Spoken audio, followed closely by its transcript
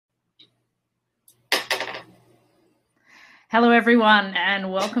Hello, everyone,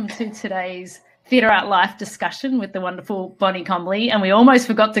 and welcome to today's Theatre Art Life discussion with the wonderful Bonnie Comley. And we almost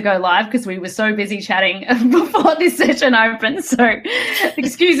forgot to go live because we were so busy chatting before this session opened. So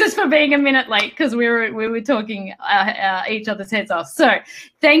excuse us for being a minute late because we were talking each other's heads off. So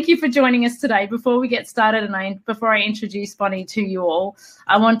thank you for joining us today. Before we get started and before I introduce Bonnie to you all,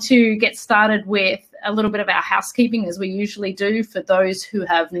 I want to get started with a little bit of our housekeeping, as we usually do for those who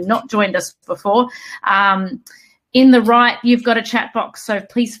have not joined us before. In the right, you've got a chat box, so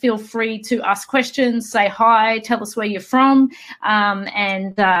please feel free to ask questions, say hi, tell us where you're from,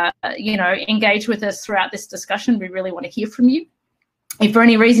 and engage with us throughout this discussion. We really want to hear from you. If for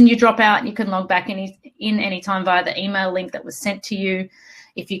any reason you drop out, you can log back in any time via the email link that was sent to you.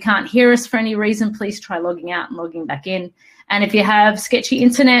 If you can't hear us for any reason, please try logging out and logging back in. And if you have sketchy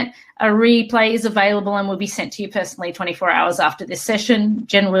internet, a replay is available and will be sent to you personally 24 hours after this session.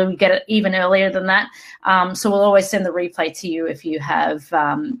 Generally, we get it even earlier than that. So we'll always send the replay to you if you have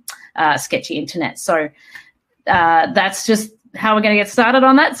sketchy internet. So that's just how we're going to get started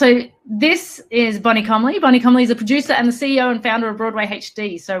on that. So this is Bonnie Comley. Bonnie Comley is a producer and the CEO and founder of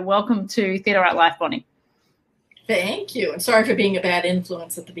BroadwayHD. So welcome to Theatre Art Life, Bonnie. Thank you. And sorry for being a bad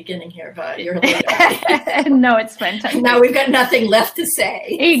influence at the beginning here, but you're late. No, it's fantastic. Now we've got nothing left to say.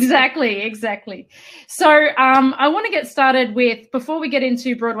 Exactly. So I want to get started with, before we get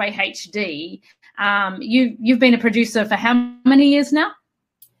into Broadway HD, you've been a producer for how many years now?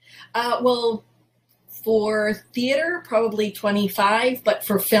 Well, for theater, probably 25, but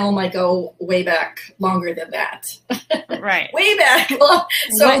for film, I go way back longer than that. Right. Way back.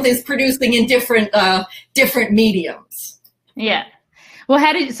 So there's producing in different mediums. Yeah. Well,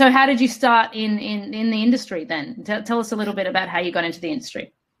 how did you start in the industry then? Tell us a little bit about how you got into the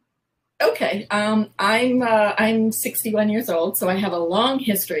industry. Okay, I'm 61 years old, so I have a long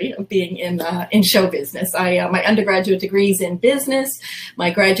history of being in show business. My undergraduate degree is in business.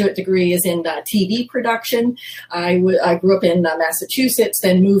 My graduate degree is in TV production. I grew up in Massachusetts,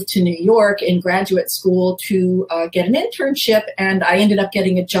 then moved to New York in graduate school to get an internship, and I ended up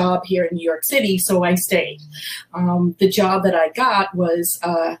getting a job here in New York City, so I stayed. The job that I got was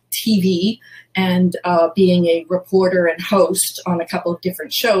TV, and being a reporter and host on a couple of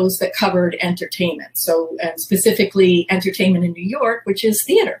different shows that covered entertainment. So, and specifically entertainment in New York, which is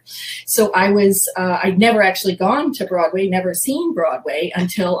theater. So I'd never actually gone to Broadway, never seen Broadway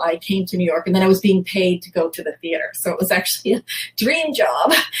until I came to New York, and then I was being paid to go to the theater. So it was actually a dream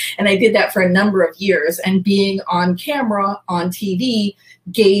job. And I did that for a number of years, and being on camera on TV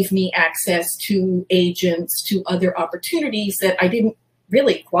gave me access to agents, to other opportunities that I didn't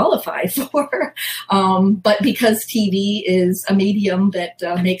really qualify for. But because TV is a medium that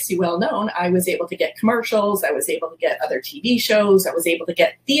makes you well known, I was able to get commercials, I was able to get other TV shows, I was able to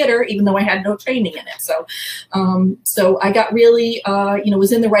get theater, even though I had no training in it. So so I got really,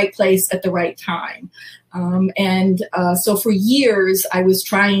 was in the right place at the right time. So for years, I was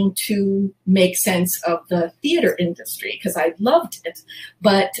trying to make sense of the theater industry because I loved it.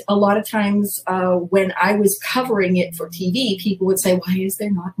 But a lot of times when I was covering it for TV, people would say, why is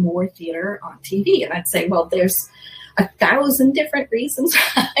there not more theater on TV? And I'd say, well, there's 1,000 different reasons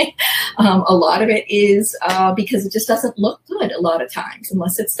why. A lot of it is because it just doesn't look good a lot of times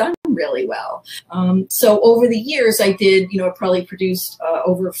unless it's done really well. So over the years, I did, I probably produced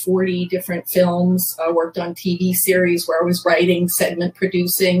over 40 different films, worked on TV series where I was writing, segment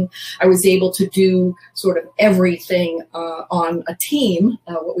producing. I was able to do sort of everything on a team,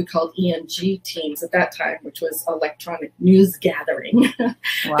 what we called ENG teams at that time, which was electronic news gathering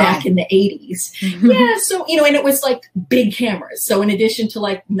back in the 80s. Yeah, so, and it was like big cameras. So in addition to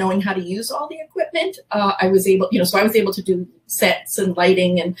like knowing how to use all the equipment, I was able, so I was able to do sets and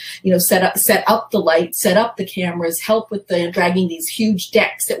lighting and, set up the lights, set up the cameras, help with the dragging these huge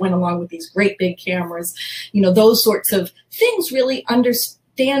decks that went along with these great big cameras, those sorts of things, really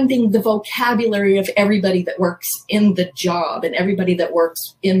understanding the vocabulary of everybody that works in the job and everybody that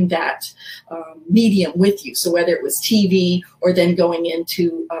works in that medium with you. So whether it was TV or then going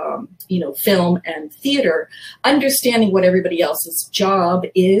into, film and theater, understanding what everybody else's job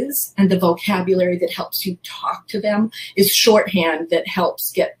is and the vocabulary that helps you talk to them is shorthand that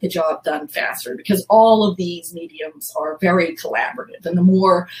helps get the job done faster, because all of these mediums are very collaborative. And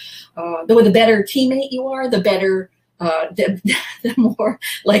the better teammate you are, the better the more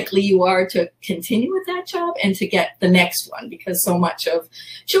likely you are to continue with that job and to get the next one, because so much of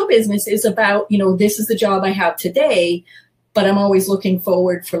show business is about, this is the job I have today. but I'm always looking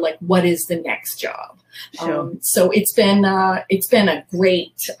forward for like, what is the next job? Sure. So it's been a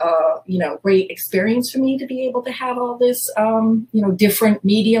great, great experience for me to be able to have all this, different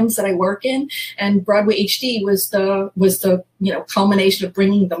mediums that I work in, and Broadway HD was the culmination of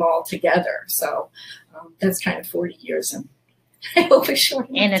bringing them all together. So that's kind of 40 years, and I hope it's short.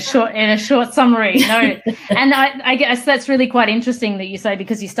 In a short summary, no, and I guess that's really quite interesting that you say,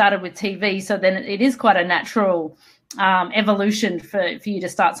 because you started with TV, so then it is quite a natural evolution for you to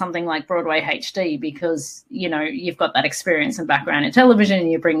start something like Broadway HD, because you've got that experience and background in television,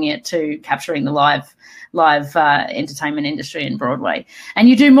 and you're bringing it to capturing the live entertainment industry in Broadway. And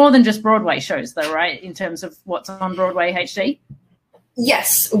you do more than just Broadway shows, though, right? In terms of what's on Broadway HD.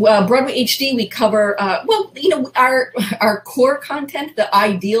 Yes, Broadway HD, we cover, our core content, the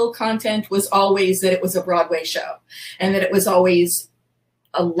ideal content was always that it was a Broadway show, and that it was always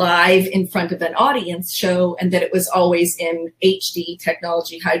a live in front of an audience show, and that it was always in HD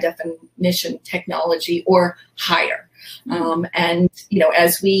technology, high definition technology, or higher. And,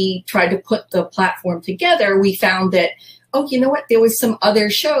 as we tried to put the platform together, we found that, there was some other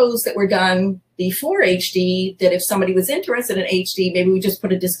shows that were done before HD that if somebody was interested in HD, maybe we just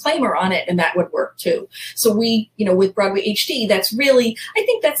put a disclaimer on it and that would work too. So we, with Broadway HD, that's really, I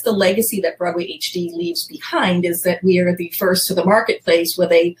think that's the legacy that Broadway HD leaves behind, is that we are the first to the marketplace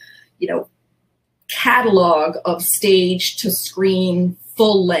with a, catalog of stage to screen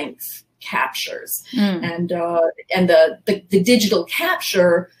full length captures. And the digital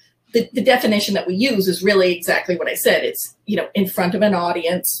capture, the definition that we use is really exactly what I said. It's, in front of an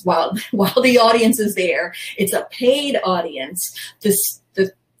audience while the audience is there. It's a paid audience.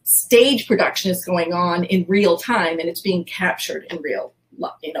 The stage production is going on in real time, and it's being captured in real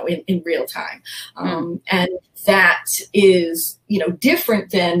time. And that is,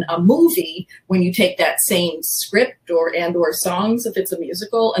 different than a movie when you take that same script or songs, if it's a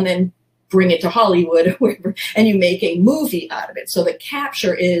musical, and then bring it to Hollywood or wherever, and you make a movie out of it. So the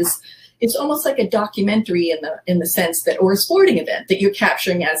capture it's almost like a documentary in the sense that, or a sporting event that you're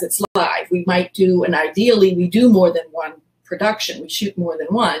capturing as it's live. We might do, and ideally we do more than one production. We shoot more than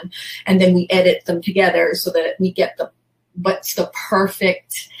one, and then we edit them together so that we get what's the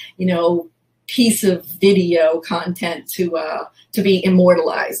perfect, piece of video content to be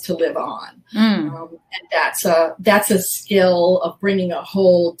immortalized, to live on. And that's a skill of bringing a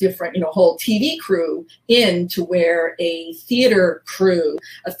whole different, whole TV crew into where a theater crew,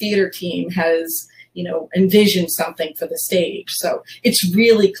 a theater team has, envisioned something for the stage. So it's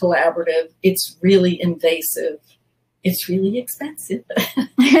really collaborative. It's really invasive. It's really expensive. But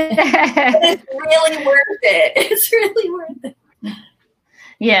it's really worth it. It's really worth it.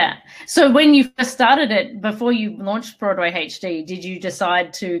 Yeah. So when you first started it, before you launched Broadway HD, did you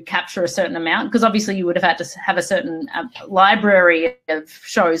decide to capture a certain amount? Because obviously you would have had to have a certain library of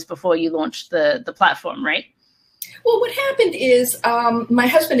shows before you launched the platform, right? Well, what happened is my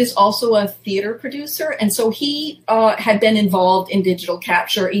husband is also a theater producer, and so he had been involved in digital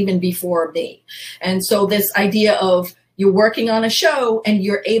capture even before me. And so this idea of you're working on a show and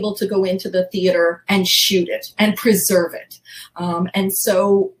you're able to go into the theater and shoot it and preserve it. And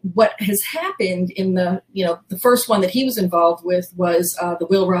so what has happened in the first one that he was involved with was the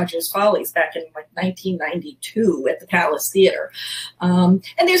Will Rogers Follies back in like 1992 at the Palace Theater. And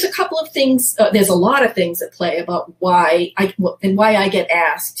there's a couple of things, there's a lot of things at play about why I get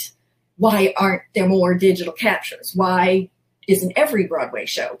asked, why aren't there more digital captures? Why isn't every Broadway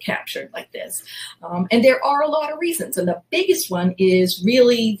show captured like this? And there are a lot of reasons. And the biggest one is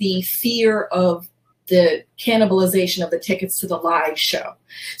really the fear of the cannibalization of the tickets to the live show.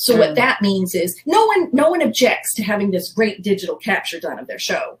 So what that means is no one objects to having this great digital capture done of their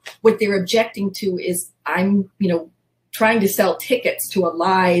show. What they're objecting to is I'm, trying to sell tickets to a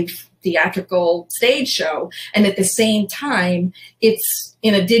live theatrical stage show, and at the same time, it's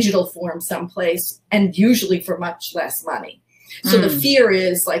in a digital form someplace, and usually for much less money. So the fear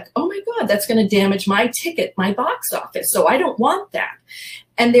is like, oh my God, that's going to damage my ticket, my box office. So I don't want that.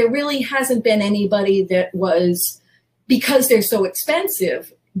 And there really hasn't been anybody that was, because they're so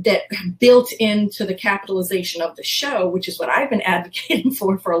expensive, that built into the capitalization of the show, which is what I've been advocating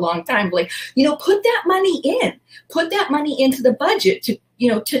for a long time. Like, put that money into the budget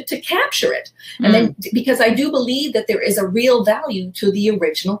to capture it. And then, because I do believe that there is a real value to the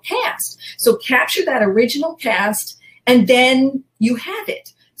original cast. So capture that original cast, and then you have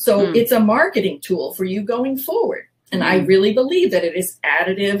it. So it's a marketing tool for you going forward. And I really believe that it is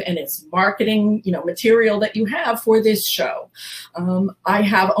additive and it's marketing, material that you have for this show. I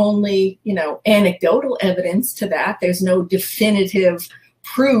have only, anecdotal evidence to that. There's no definitive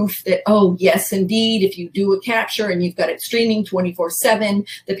proof that, oh, yes, indeed, if you do a capture and you've got it streaming 24/7,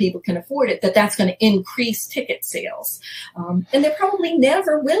 that people can afford it, that's going to increase ticket sales. And there probably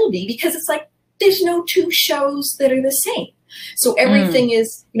never will be, because it's like there's no two shows that are the same. So everything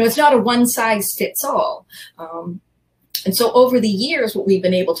is, it's not a one size fits all. And so over the years, what we've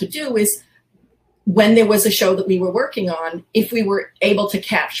been able to do is, when there was a show that we were working on, if we were able to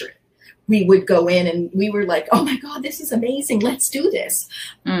capture it, we would go in and we were like, oh my God, this is amazing. Let's do this.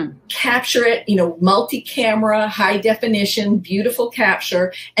 Capture it, multi-camera, high definition, beautiful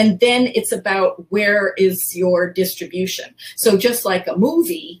capture. And then it's about, where is your distribution? So just like a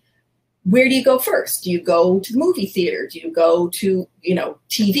movie, where do you go first? Do you go to the movie theater? Do you go to,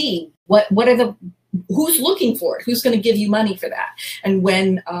 TV? Who's looking for it? Who's going to give you money for that? And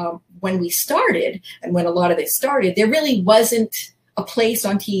when we started, and when a lot of this started, there really wasn't a place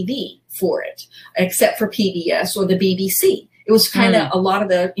on TV for it, except for PBS or the BBC. It was kind of a lot of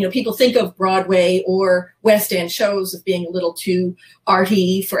the, people think of Broadway or West End shows as being a little too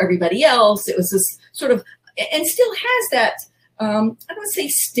arty for everybody else. It was this sort of, and still has that, I don't want to say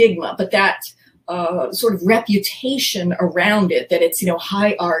stigma, but that sort of reputation around it, that it's,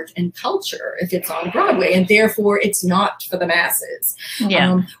 high art and culture if it's on Broadway, and therefore it's not for the masses.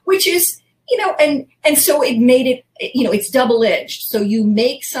 Yeah. Which is, and so it made it, it's double-edged. So you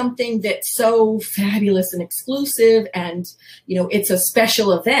make something that's so fabulous and exclusive, and, it's a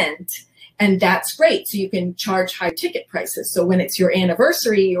special event, and that's great. So you can charge high ticket prices. So when it's your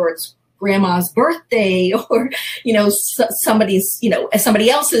anniversary, or it's grandma's birthday, or, somebody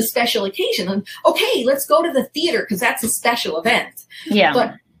else's special occasion, and okay, let's go to the theater because that's a special event. Yeah.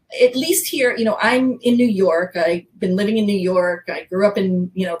 But at least here, I'm in New York. I've been living in New York. I grew up in,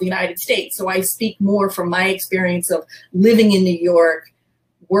 the United States. So I speak more from my experience of living in New York,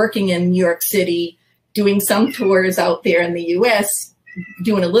 working in New York City, doing some tours out there in the US,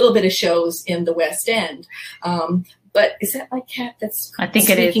 doing a little bit of shows in the West End. But is that my cat that's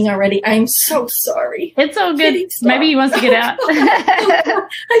speaking already? I'm so sorry. It's all good. Maybe he wants to get out.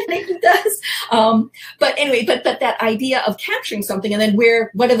 I think he does. But anyway, but that idea of capturing something, and then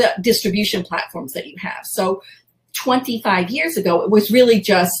what are the distribution platforms that you have? So 25 years ago, it was really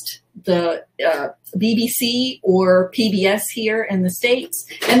just the BBC or PBS here in the States,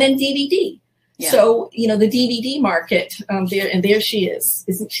 and then DVD. Yeah. So, the DVD market, there she is.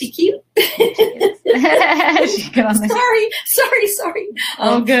 Isn't she cute? Sorry.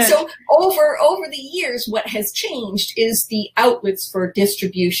 Oh, good. So over the years, what has changed is the outlets for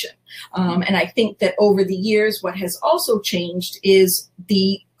distribution. And I think that over the years, what has also changed is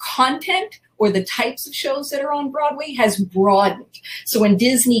the content, or the types of shows that are on Broadway, has broadened. So when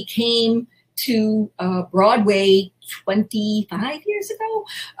Disney came to Broadway 25 years ago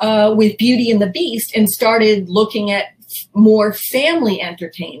with Beauty and the Beast, and started looking at more family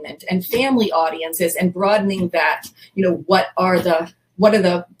entertainment and family audiences, and broadening that, what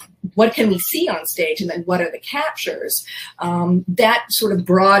can we see on stage, and then what are the captures, that sort of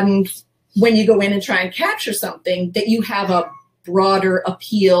broadened. When you go in and try and capture something, that you have a broader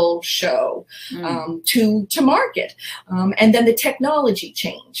appeal show to market. And then the technology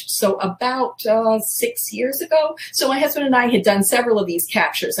changed. So about 6 years ago, so my husband and I had done several of these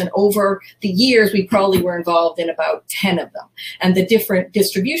captures, and over the years, we probably were involved in about 10 of them. And the different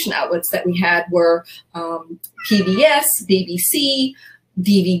distribution outlets that we had were PBS, BBC,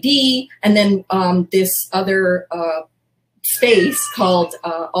 DVD, and then this other space called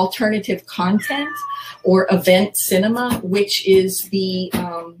alternative content, or event cinema, which is the,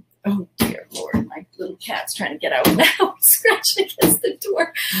 oh dear Lord, my little cat's trying to get out now, scratching against the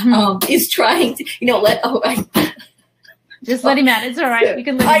door, is trying to, just let him out. It's all right. We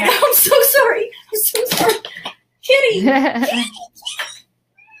can let him out. I'm so sorry. Kitty. I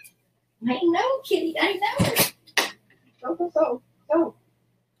know, Kitty. I know.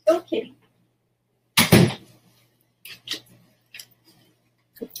 Go, Kitty.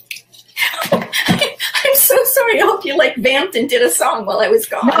 I'm so sorry. I hope you vamped and did a song while I was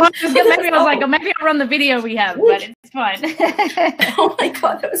gone. No, maybe I was like, maybe I'll run the video we have, but it's fine. Oh my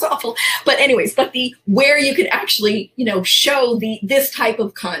God, that was awful. But anyways, where you could actually, show this type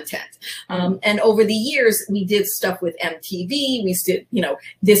of content. And over the years, we did stuff with MTV. We did,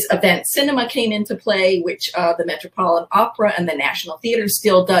 this event cinema came into play, which the Metropolitan Opera and the National Theater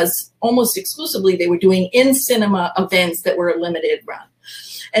still does almost exclusively. They were doing in-cinema events that were a limited run.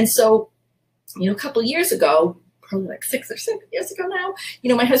 And so, a couple of years ago, probably like 6 or 7 years ago now,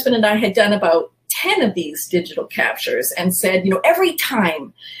 my husband and I had done about 10 of these digital captures, and said, every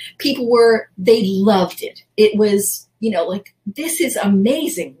time they loved it. It was like, this is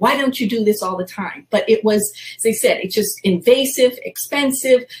amazing. Why don't you do this all the time? But it was, as I said, it's just invasive,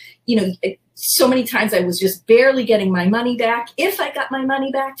 expensive. So many times I was just barely getting my money back, if I got my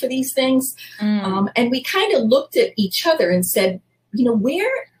money back for these things. And we kind of looked at each other and said,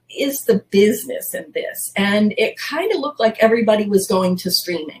 where is the business in this? And it kind of looked like everybody was going to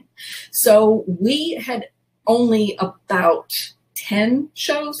streaming. So we had only about 10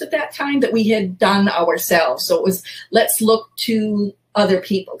 shows at that time that we had done ourselves. So it was, let's look to other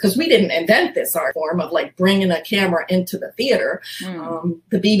people, because we didn't invent this art form of like bringing a camera into the theater.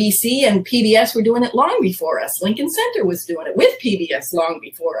 The BBC and PBS were doing it long before us. Lincoln Center was doing it with PBS long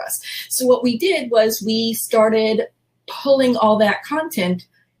before us. So what we did was we started pulling all that content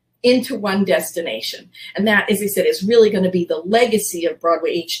into one destination. And that, as I said, is really going to be the legacy of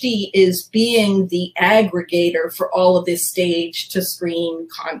Broadway HD, is being the aggregator for all of this stage to screen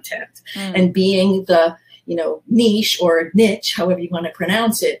content, and being the niche or niche, however you want to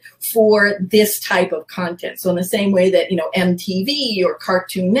pronounce it, for this type of content. So in the same way that, MTV or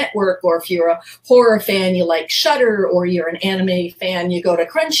Cartoon Network, or if you're a horror fan, you like Shudder, or you're an anime fan, you go to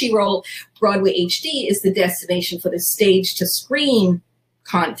Crunchyroll, Broadway HD is the destination for the stage to screen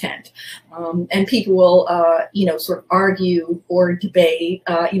content. And people will, sort of argue or debate,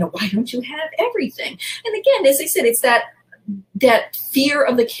 why don't you have everything? And again, as I said, it's that fear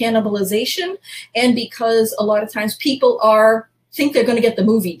of the cannibalization, and because a lot of times people think they're going to get the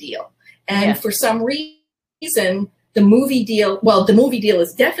movie deal, and for some reason the movie deal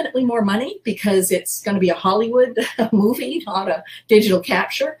is definitely more money because it's going to be a Hollywood movie, not a digital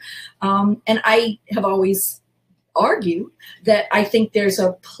capture. And I have always argued that I think there's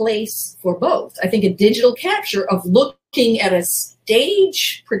a place for both. I think a digital capture of looking at a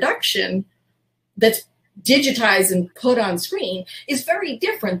stage production that's digitized and put on screen is very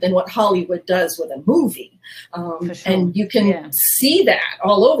different than what Hollywood does with a movie. Sure. And you can see that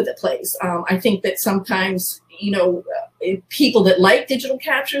all over the place. I think that sometimes, people that like digital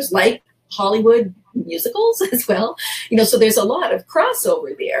captures like Hollywood musicals as well. So there's a lot of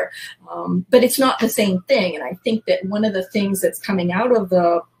crossover there, but it's not the same thing. And I think that one of the things that's coming out of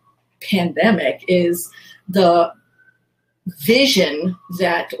the pandemic is the vision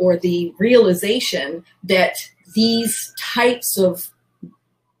or the realization that these types of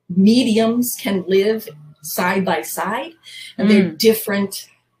mediums can live side by side, and they're different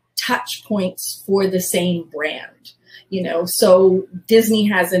touch points for the same brand. So Disney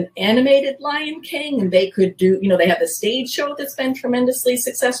has an animated Lion King, and they could do, they have the stage show that's been tremendously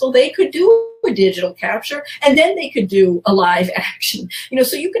successful. They could do a digital capture, and then they could do a live action.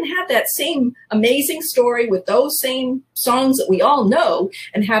 So you can have that same amazing story with those same songs that we all know,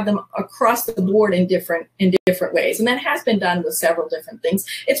 and have them across the board in different ways. And that has been done with several different things.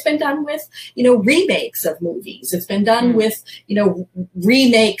 It's been done with, remakes of movies. It's been done with,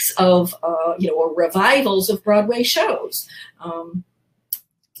 remakes of, or revivals of Broadway shows.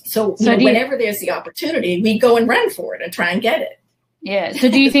 So whenever there's the opportunity, we go and run for it and try and get it. Yeah. So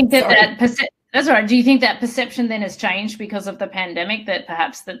do you think that that's all right. Do you think that perception then has changed because of the pandemic, that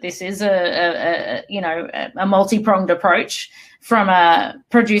perhaps that this is a multi-pronged approach from a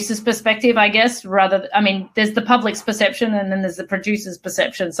producer's perspective, I guess, there's the public's perception and then there's the producer's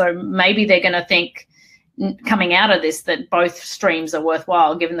perception. So maybe they're going to think coming out of this that both streams are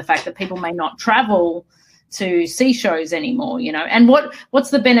worthwhile, given the fact that people may not travel to see shows anymore, and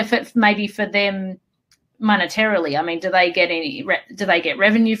what's the benefit maybe for them monetarily? Do they get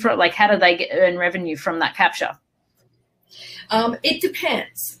revenue for it? Like, how do they earn revenue from that capture? It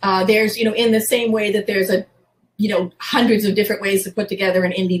depends. There's, in the same way that there's hundreds of different ways to put together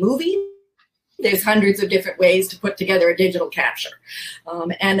an indie movie, there's hundreds of different ways to put together a digital capture.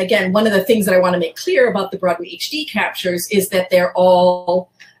 And again, one of the things that I want to make clear about the Broadway HD captures is that they're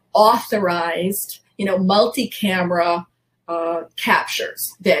all authorized, multi-camera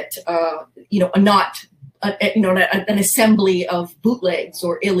captures that, are not an assembly of bootlegs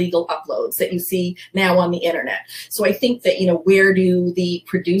or illegal uploads that you see now on the internet. So I think that, where do the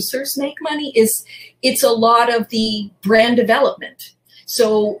producers make money it's a lot of the brand development.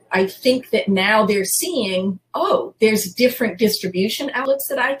 So I think that now they're seeing, there's different distribution outlets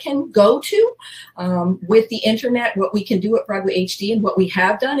that I can go to. With the internet, what we can do at Broadway HD and what we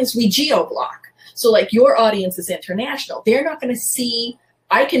have done is we geo-block. So like, your audience is international. They're not going to see,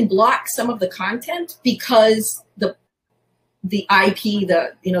 I can block some of the content because the IP,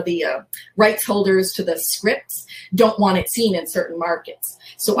 the rights holders to the scripts don't want it seen in certain markets.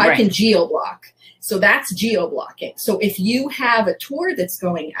 So I can geo-block. So that's geo-blocking. So if you have a tour that's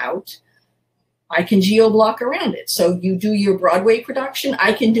going out, I can geo-block around it. So you do your Broadway production,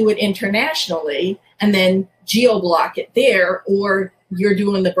 I can do it internationally, and then geo-block it there, or you're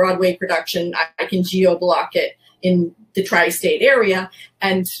doing the Broadway production, I can geo-block it in the tri-state area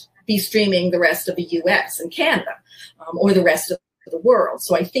and be streaming the rest of the US and Canada, or the rest of the world.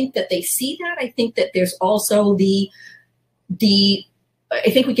 So I think that they see that. I think that there's also I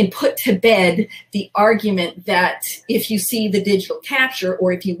think we can put to bed the argument that if you see the digital capture,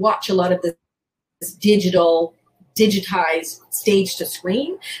 or if you watch a lot of this digitized stage to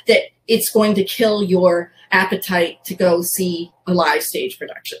screen, that it's going to kill your appetite to go see a live stage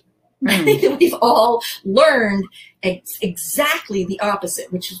production. I think that we've all learned exactly the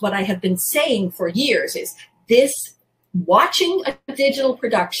opposite, which is what I have been saying for years, is this watching a digital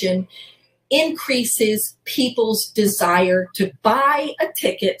production increases people's desire to buy a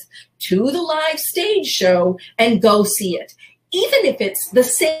ticket to the live stage show and go see it, even if it's the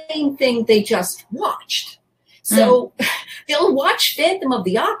same thing they just watched. So they'll watch Phantom of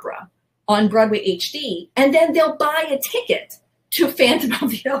the Opera on Broadway HD, and then they'll buy a ticket to Phantom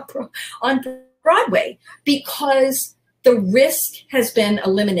of the Opera on Broadway, because the risk has been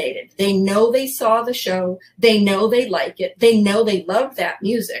eliminated. They know they saw the show. They know they like it. They know they love that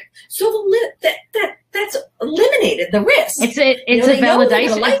music. So that's eliminated the risk. It's a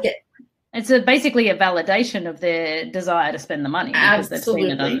validation. Like it. It's basically a validation of their desire to spend the money because they've seen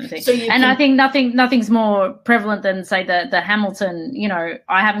it on the thing. So I think nothing's more prevalent than, say, the Hamilton. You know,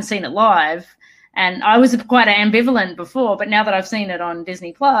 I haven't seen it live, and I was quite ambivalent before, but now that I've seen it on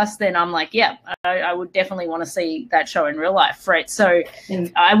Disney Plus, then I'm like, yeah, I would definitely want to see that show in real life, right? So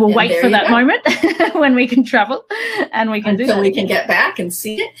I will wait for that moment when we can travel and we can do that. So we can get back and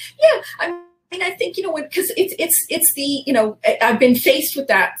see it. Yeah, I think, you know, because it's the, you know, I've been faced with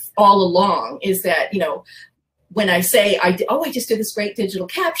that all along, is that, you know, when I say, I just did this great digital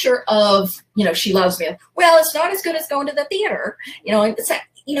capture of, you know, She Loves Me. Well, it's not as good as going to the theater, you know, and it's like,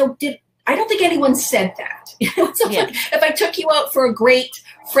 you know, I don't think anyone said that. You know, so like if I took you out for a great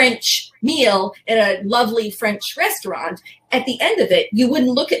French meal at a lovely French restaurant, at the end of it, you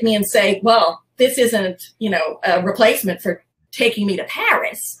wouldn't look at me and say, well, this isn't, you know, a replacement for taking me to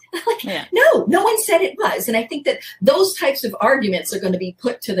Paris. Like, no one said it was. And I think that those types of arguments are going to be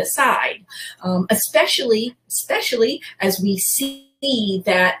put to the side, especially as we see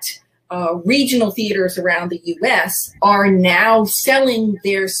that regional theaters around the US are now selling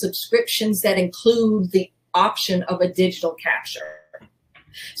their subscriptions that include the option of a digital capture.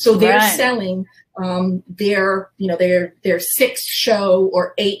 So they're selling their 6-show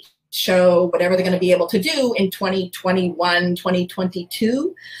or 8-show, whatever they're going to be able to do in 2021,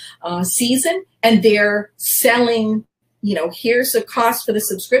 2022 season. And they're selling, you know, here's the cost for the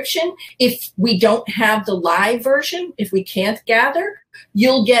subscription. If we don't have the live version, if we can't gather,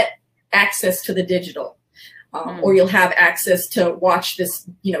 you'll get access to the digital, or you'll have access to watch this,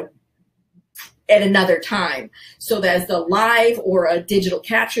 you know, at another time. So there's the live or a digital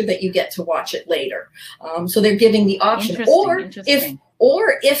capture that you get to watch it later. So they're giving the option. Or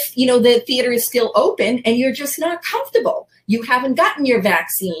if, you know, the theater is still open and you're just not comfortable, you haven't gotten your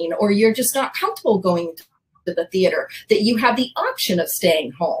vaccine, or you're just not comfortable going to the theater, that you have the option of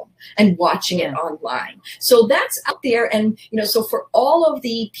staying home and watching it online. So that's out there. And, you know, so for all of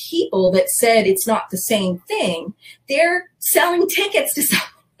the people that said it's not the same thing, they're selling tickets to something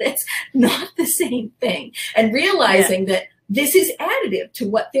that's not the same thing, and realizing that this is additive to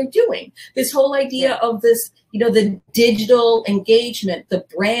what they're doing. This whole idea of this, you know, the digital engagement, the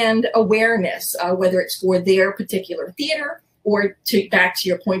brand awareness, whether it's for their particular theater, or back to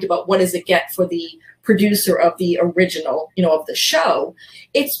your point about what does it get for the producer of the original, you know, of the show,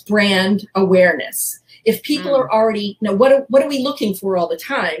 it's brand awareness. If people are already, you know, what are we looking for all the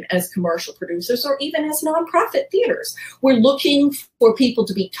time as commercial producers, or even as nonprofit theaters? We're looking for people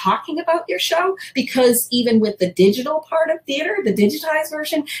to be talking about your show, because even with the digital part of theater, the digitized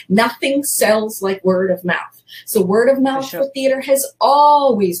version, nothing sells like word of mouth. So word of mouth for theater has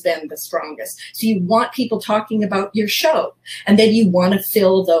always been the strongest. So you want people talking about your show, and then you want to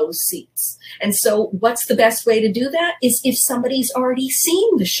fill those seats. And so what's the best way to do that is if somebody's already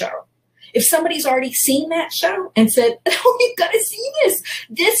seen the show. If somebody's already seen that show and said, oh, you've got to see this.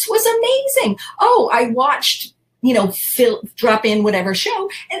 This was amazing. Oh, I watched, you know, drop in whatever show,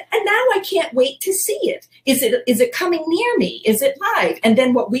 and now I can't wait to see it. Is it coming near me? Is it live? And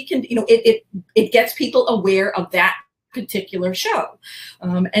then what we can, you know, it gets people aware of that particular show.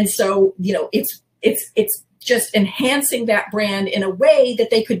 And so, you know, it's just enhancing that brand in a way that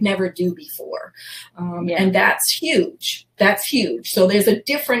they could never do before. And that's huge. That's huge. So there's a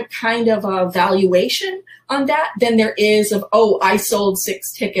different kind of valuation on that than there is of, oh, I sold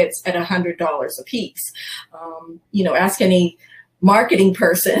 6 tickets at $100 a piece. You know, ask any marketing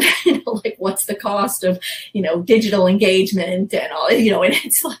person, like what's the cost of, digital engagement and all, and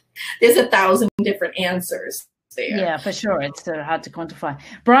it's like, there's 1,000 different answers there. Yeah, for sure. It's hard to quantify.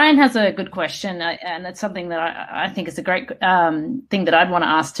 Brian has a good question, and it's something that I think is a great thing that I'd want to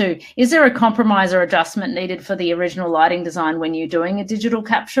ask too. Is there a compromise or adjustment needed for the original lighting design when you're doing a digital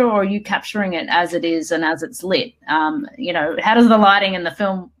capture, or are you capturing it as it is and as it's lit? How does the lighting and the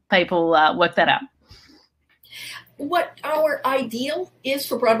film people work that out? What our ideal is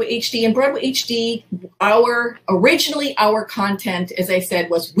for Broadway HD. And Broadway HD, originally our content, as I said,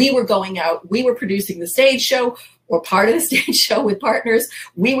 was we were going out, we were producing the stage show or part of the stage show with partners,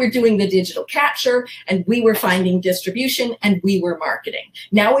 we were doing the digital capture, and we were finding distribution, and we were marketing.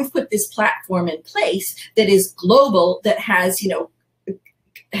 Now we've put this platform in place that is global, that has,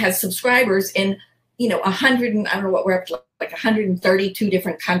 has subscribers in 100, and I don't know what we're up to, like 132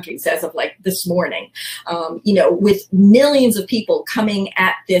 different countries as of like this morning, with millions of people coming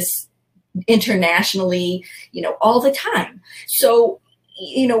at this internationally, all the time. So,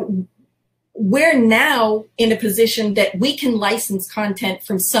 we're now in a position that we can license content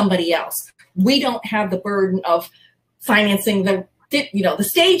from somebody else. We don't have the burden of financing the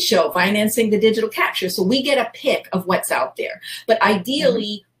stage show, financing the digital capture. So we get a pick of what's out there. But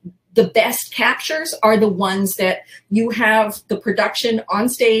ideally, the best captures are the ones that you have the production on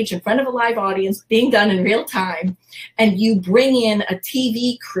stage in front of a live audience being done in real time, and you bring in a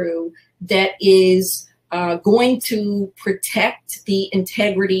TV crew that is going to protect the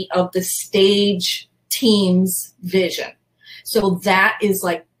integrity of the stage team's vision. So that is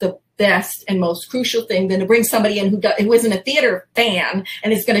like the best and most crucial thing than to bring somebody in who isn't a theater fan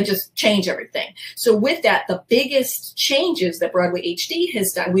and is going to just change everything. So with that, the biggest changes that Broadway HD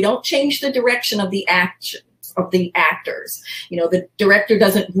has done, we don't change the direction of the actions of the actors. The director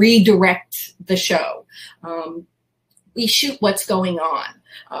doesn't redirect the show. We shoot what's going on,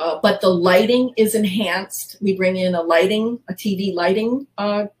 but the lighting is enhanced. We bring in a TV lighting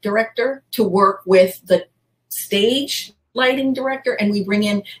director to work with the stage lighting director, and we bring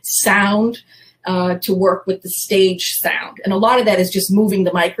in sound to work with the stage sound. And a lot of that is just moving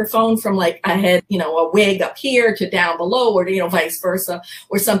the microphone from like I had, a wig up here to down below, or, vice versa,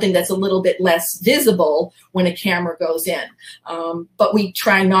 or something that's a little bit less visible when a camera goes in. But we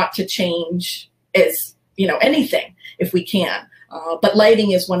try not to change anything if we can. But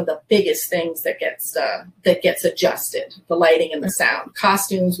lighting is one of the biggest things that gets adjusted, the lighting and the sound.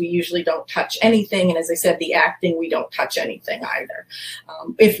 Costumes, we usually don't touch anything. And as I said, the acting, we don't touch anything either.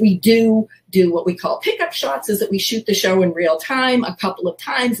 If we do what we call pickup shots, is that we shoot the show in real time a couple of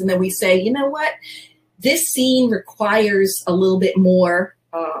times, and then we say, you know what, this scene requires a little bit more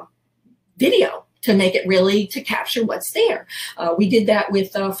video to make it really, to capture what's there. We did that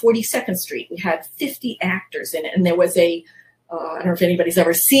with 42nd Street. We had 50 actors in it, and there was I don't know if anybody's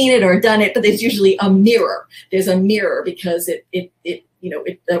ever seen it or done it, but there's usually a mirror. There's a mirror because the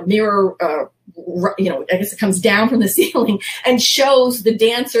mirror, I guess it comes down from the ceiling and shows the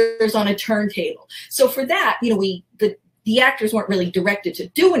dancers on a turntable. So for that, the actors weren't really directed to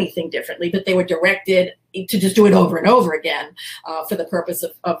do anything differently, but they were directed to just do it over and over again for the purpose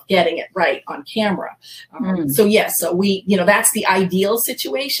of getting it right on camera. So yes, so we, that's the ideal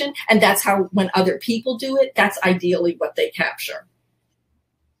situation. And that's how, when other people do it, that's ideally what they capture.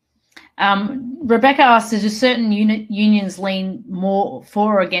 Rebecca asked, does certain unions lean more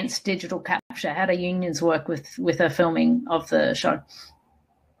for or against digital capture? How do unions work with a filming of the show?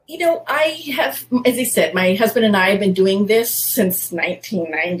 I have, as I said, my husband and I have been doing this since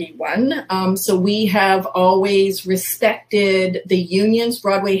 1991. So we have always respected the unions.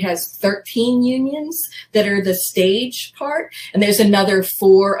 Broadway has 13 unions that are the stage part, and there's another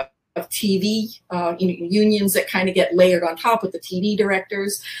 4 of TV unions that kind of get layered on top with the TV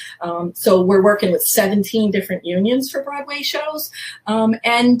directors. So we're working with 17 different unions for Broadway shows.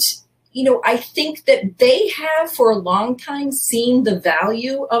 I think that they have for a long time seen the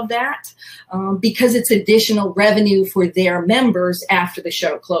value of that because it's additional revenue for their members after the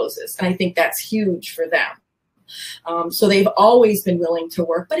show closes. And I think that's huge for them. So they've always been willing to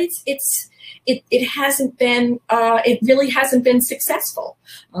work, but it hasn't been, it really hasn't been successful.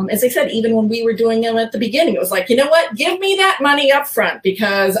 As I said, even when we were doing them at the beginning, it was like, you know what, give me that money up front,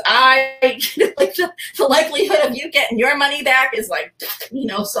 because the likelihood of you getting your money back is like,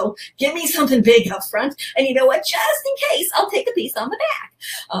 so give me something big up front. And you know what, just in case, I'll take a piece on the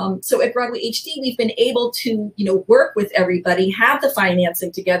back. So at Broadway HD, we've been able to, work with everybody, have the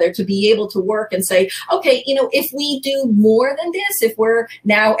financing together to be able to work and say, okay, if we do more than this, if we're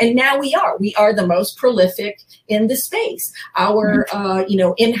now we are the most prolific in the space. Our,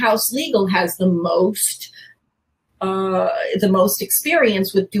 in-house legal has the most the most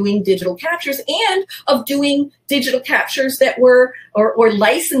experience with doing digital captures and of doing digital captures that were, or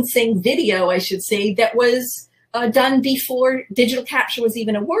licensing video, I should say, that was done before digital capture was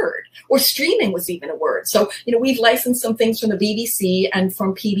even a word, or streaming was even a word. So, you know, we've licensed some things from the BBC and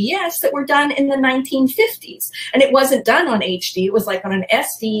from PBS that were done in the 1950s. And it wasn't done on HD. It was like on an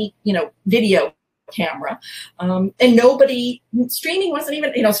SD, you know, video camera. And streaming wasn't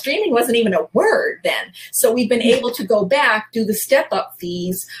even a word then. So we've been able to go back, do the step up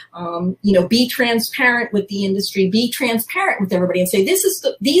fees, you know, be transparent with the industry, be transparent with everybody and say,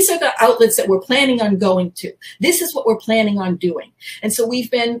 these are the outlets that we're planning on going to. This is what we're planning on doing. And so we've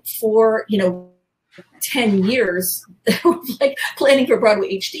been for, you know, 10 years, like planning for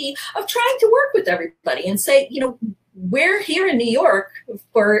Broadway HD, of trying to work with everybody and say, you know, we're here in New York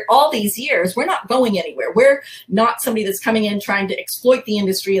for all these years. We're not going anywhere. We're not somebody that's coming in trying to exploit the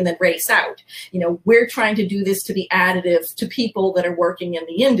industry and then race out. You know, we're trying to do this to be additive to people that are working in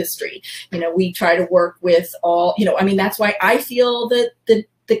the industry. You know, we try to work with all, you know, I mean, that's why I feel that the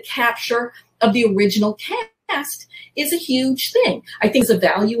capture of the original cast is a huge thing. I think there's a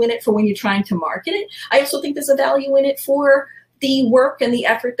value in it for when you're trying to market it. I also think there's a value in it for the work and the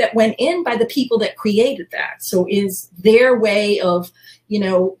effort that went in by the people that created that. So is their way of, you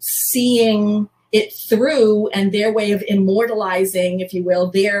know, seeing it through and their way of immortalizing, if you will,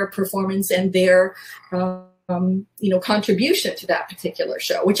 their performance and their, you know, contribution to that particular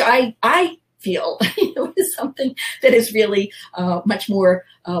show, which I feel, you know, is something that is really much more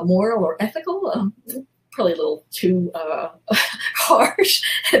moral or ethical. Probably a little too harsh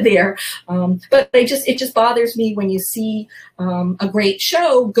there, but it just bothers me when you see a great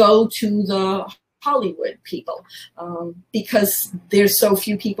show go to the Hollywood people, because there's so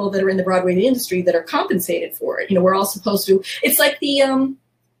few people that are in the Broadway industry that are compensated for it. You know, we're all supposed to. It's like the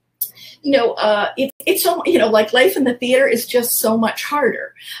you know, it's so, you know, like life in the theater is just so much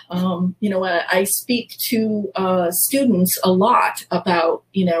harder. You know, I speak to students a lot about,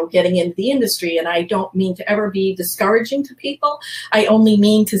 you know, getting into the industry, and I don't mean to ever be discouraging to people. I only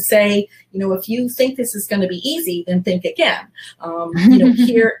mean to say, you know, if you think this is going to be easy, then think again.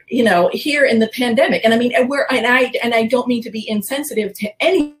 You know, here in the pandemic, and I mean, and I don't mean to be insensitive to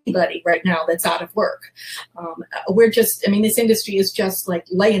anybody right now that's out of work. We're just, I mean, this industry is just like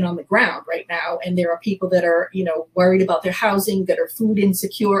laying on the ground right now, and there are people that are, you know, worried about their housing, that are food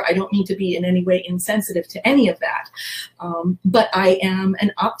insecure. I don't mean to be in any way insensitive to any of that, but I am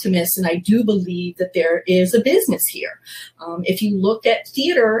an optimist, and I do believe that there is a business here. If you look at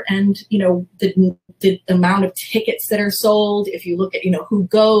theater and, you know, the amount of tickets that are sold, if you look at, you know, who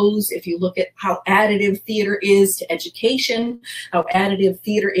goes, if you look at how additive theater is to education, how additive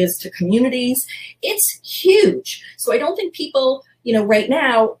theater is to communities, it's huge. So I don't think people, you know, right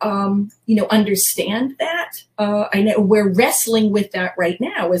now, you know, understand that. I know we're wrestling with that right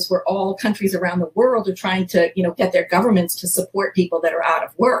now, as we're all countries around the world are trying to, you know, get their governments to support people that are out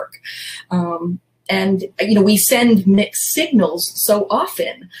of work. And, you know, we send mixed signals so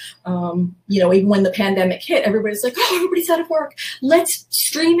often. You know, even when the pandemic hit, everybody's like, oh, everybody's out of work. Let's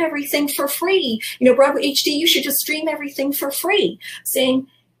stream everything for free. You know, Broadway HD, you should just stream everything for free. Saying,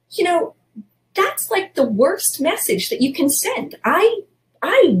 you know, that's like the worst message that you can send.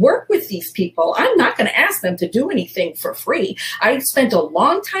 I work with these people. I'm not going to ask them to do anything for free. I spent a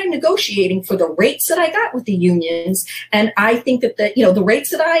long time negotiating for the rates that I got with the unions. And I think that the, you know, the rates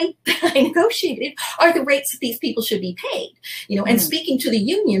that I negotiated are the rates that these people should be paid, you know, and speaking to the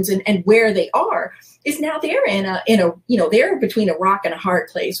unions and where they are is now they're in a, you know, they're between a rock and a hard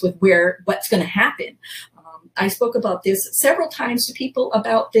place with what's going to happen. I spoke about this several times to people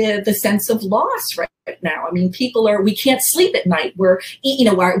about the sense of loss right now. I mean, we can't sleep at night. We're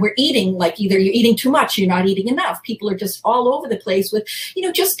eating like either you're eating too much, you're not eating enough. People are just all over the place with, you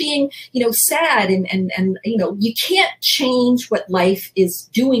know, just being, you know, sad and you know, you can't change what life is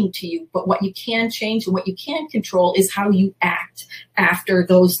doing to you, but what you can change and what you can control is how you act after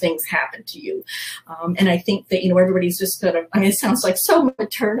those things happen to you. And I think that, you know, everybody's just kind of, I mean, it sounds like so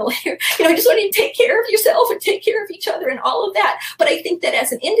maternal here. You know, I just want you to take care of yourself and take care of each other and all of that. But I think that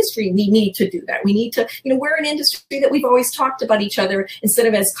as an industry, we need to do that. We need to, you know, we're an industry that we've always talked about each other instead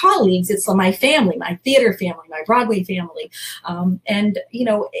of as colleagues. It's my family, my theater family, my Broadway family. And, you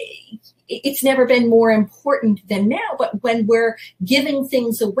know, it's never been more important than now, but when we're giving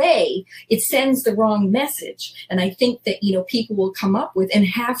things away, it sends the wrong message. And I think that, you know, people will come up with, and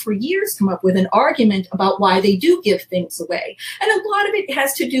have for years come up with, an argument about why they do give things away. And a lot of it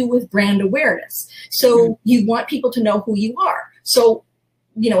has to do with brand awareness. So you want people to know who you are. So,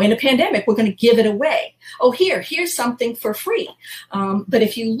 you know, in a pandemic, we're going to give it away. Oh, here's something for free. But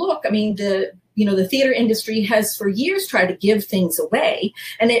if you look, I mean, the theater industry has for years tried to give things away,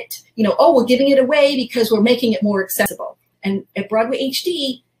 and oh, we're giving it away because we're making it more accessible. And at Broadway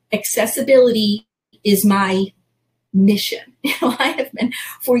HD, accessibility is my mission. I have been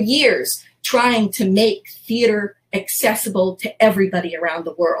for years trying to make theater accessible to everybody around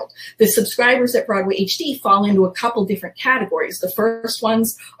the world. The subscribers at Broadway HD fall into a couple different categories. The first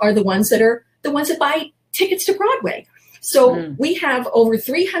ones are the ones that buy tickets to Broadway. So we have over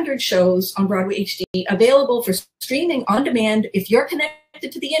 300 shows on Broadway HD available for streaming on demand. If you're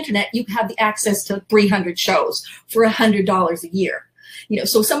connected to the internet, you have the access to 300 shows for $100 a year.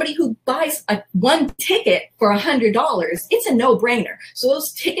 So somebody who buys one ticket for $100, it's a no-brainer. So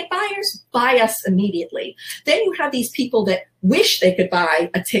those ticket buyers buy us immediately. Then you have these people that wish they could buy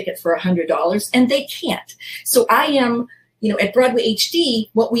a ticket for $100 and they can't. So I am, at Broadway HD,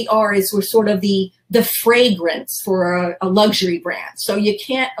 what we are is we're sort of the fragrance for a luxury brand. So you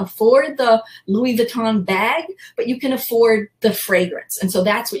can't afford the Louis Vuitton bag, but you can afford the fragrance. And so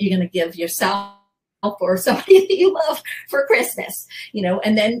that's what you're going to give yourself or somebody that you love for Christmas,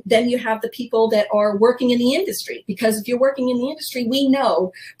 and then you have the people that are working in the industry, because if you're working in the industry, we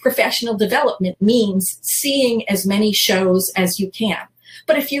know professional development means seeing as many shows as you can.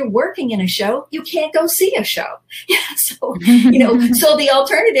 But if you're working in a show, you can't go see a show. So, so the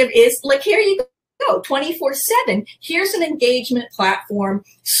alternative is like, here you go, 24/7. Here's an engagement platform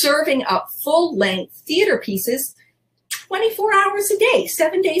serving up full-length theater pieces 24 hours a day,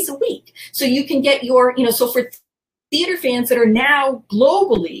 7 days a week. So you can get your, so for theater fans that are now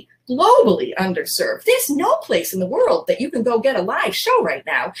globally underserved, there's no place in the world that you can go get a live show right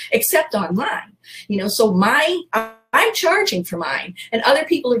now except online. So I'm charging for mine and other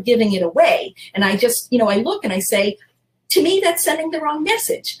people are giving it away. And I just, I look and I say, to me, that's sending the wrong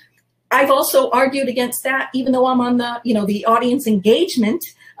message. I've also argued against that, even though I'm on the, the audience engagement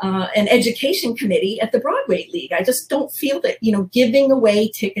and education committee at the Broadway League. I just don't feel that, giving away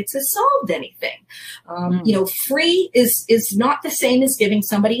tickets has solved anything. Free is not the same as giving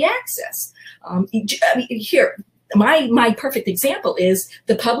somebody access. Here, my perfect example is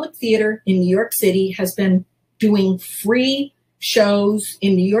the Public Theater in New York City has been doing free shows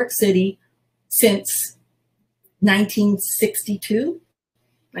in New York City since 1962,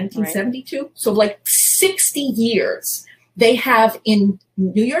 1972. Right. So like 60 years. They have in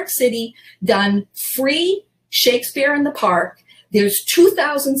New York City done free Shakespeare in the Park. There's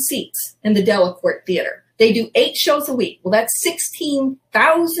 2,000 seats in the Delacorte Theater. They do 8 shows a week. Well, that's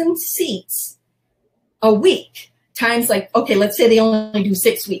 16,000 seats a week times okay, let's say they only do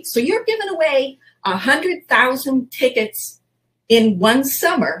 6 weeks. So you're giving away 100,000 tickets in one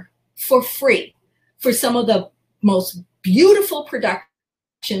summer for free for some of the most beautiful productions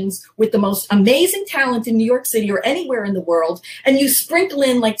with the most amazing talent in New York City or anywhere in the world, and you sprinkle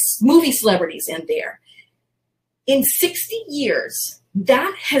in like movie celebrities in there. In 60 years,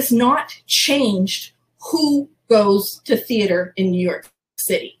 that has not changed who goes to theater in New York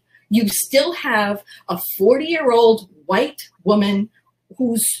City. You still have a 40-year-old white woman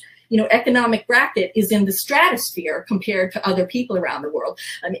whose economic bracket is in the stratosphere compared to other people around the world.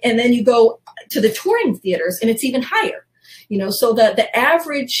 And then you go to the touring theaters and it's even higher. So the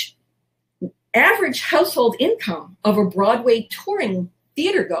average household income of a Broadway touring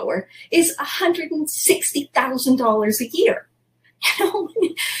theater goer is $160,000 a year.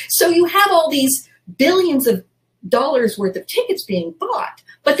 So you have all these billions of dollars worth of tickets being bought,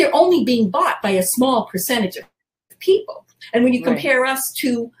 but they're only being bought by a small percentage of people. And when you compare us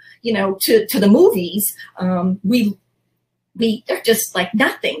to, to the movies, we are just like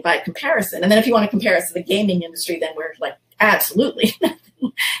nothing by comparison. And then if you want to compare us to the gaming industry, then we're like absolutely nothing.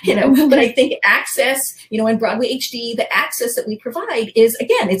 But I think access, in Broadway HD, the access that we provide is,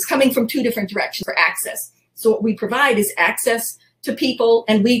 again, it's coming from 2 different directions for access. So what we provide is access to people,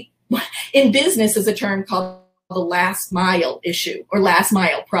 and we, in business, is a term called the last mile issue or last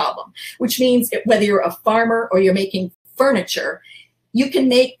mile problem, which means whether you're a farmer or you're making furniture, you can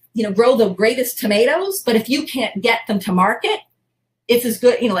grow the greatest tomatoes, but if you can't get them to market, it's as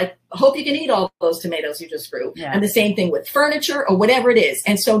good, I hope you can eat all those tomatoes you just grew. Yeah. And the same thing with furniture or whatever it is.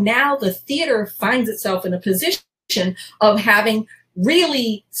 And so now the theater finds itself in a position of having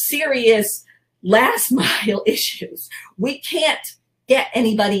really serious last mile issues. We can't get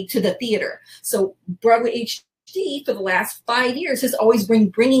anybody to the theater. So Broadway HD for the last 5 years has always been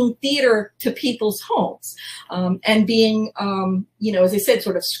bringing theater to people's homes and being, as I said,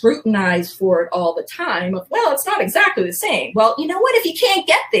 sort of scrutinized for it all the time of, well, it's not exactly the same. Well, you know what? If you can't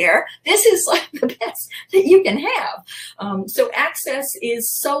get there, this is like the best that you can have. So access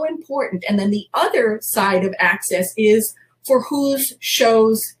is so important. And then the other side of access is for whose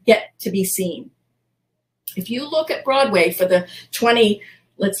shows get to be seen. If you look at Broadway for the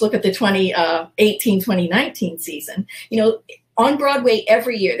let's look at the 2018-2019 season, on Broadway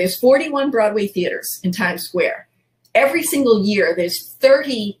every year, there's 41 Broadway theaters in Times Square. Every single year, there's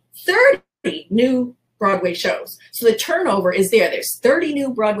 30 new Broadway shows. So the turnover is there. There's 30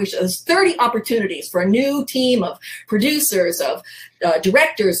 new Broadway shows. There's 30 opportunities for a new team of producers, of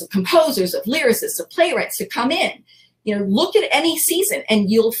directors, of composers, of lyricists, of playwrights to come in. Look at any season and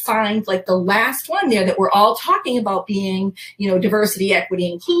you'll find like the last one there that we're all talking about being, diversity,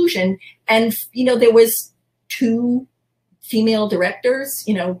 equity, inclusion. And, there was 2 female directors,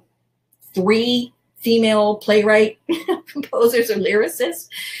 3 female playwright composers or lyricists.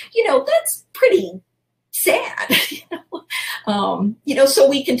 That's pretty sad. So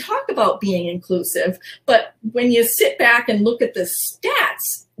we can talk about being inclusive, but when you sit back and look at the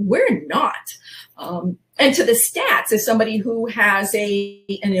stats, we're not. And to the stats, as somebody who has an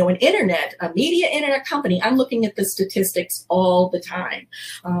media internet company, I'm looking at the statistics all the time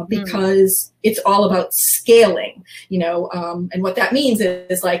because it's all about scaling, and what that means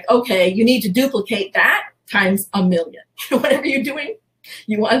is like, okay, you need to duplicate that times 1 million. Whatever you're doing,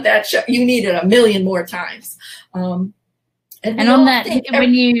 you want that show, you need it 1 million more times. And on that,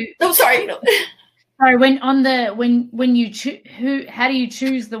 when you, oh, sorry, sorry, when you choose, how do you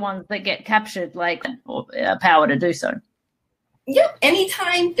choose the ones that get captured, like, or power to do so? Yep.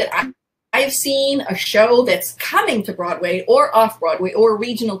 Anytime that I've seen a show that's coming to Broadway or off Broadway or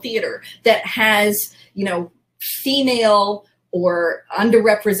regional theater that has, female or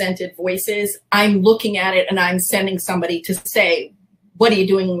underrepresented voices, I'm looking at it and I'm sending somebody to say, what are you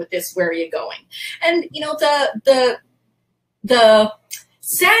doing with this? Where are you going? And, the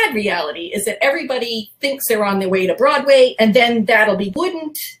sad reality is that everybody thinks they're on their way to Broadway, and then that'll be,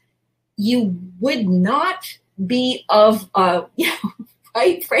 you would not be of a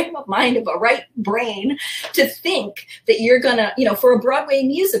right frame of mind, of a right brain to think that you're gonna, for a Broadway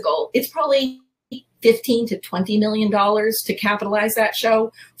musical, it's probably $15 to $20 million to capitalize that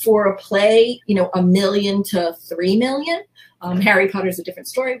show. For a play, $1 million to $3 million. Harry Potter's a different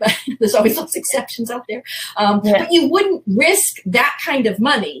story, but there's always those exceptions out there. But you wouldn't risk that kind of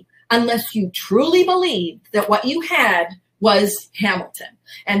money unless you truly believed that what you had was Hamilton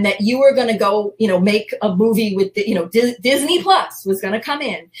and that you were going to go, make a movie with, Disney Plus was going to come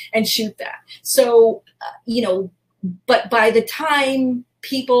in and shoot that. So, but by the time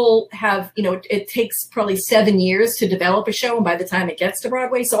people have, it takes probably 7 years to develop a show, and by the time it gets to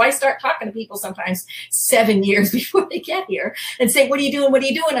Broadway, so I start talking to people sometimes 7 years before they get here and say, what are you doing? What are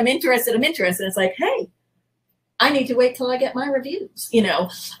you doing? I'm interested. It's like, hey, I need to wait till I get my reviews,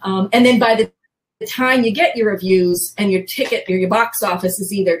 and then by the time you get your reviews and your ticket or your box office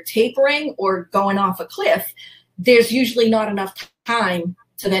is either tapering or going off a cliff, there's usually not enough time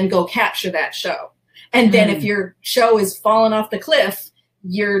to then go capture that show. And then if your show is falling off the cliff,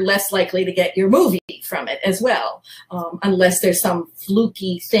 you're less likely to get your movie from it as well, unless there's some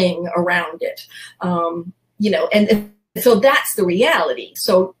fluky thing around it, and so that's the reality.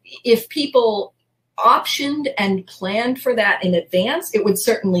 So if people optioned and planned for that in advance, it would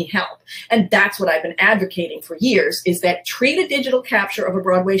certainly help. And that's what I've been advocating for years, is that treat a digital capture of a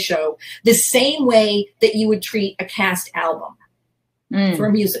Broadway show the same way that you would treat a cast album. For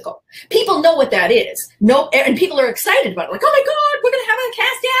a musical. People know what that is. And people are excited about it. Like, oh my God, we're going to have a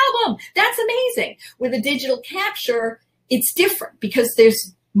cast album. That's amazing. With a digital capture, it's different because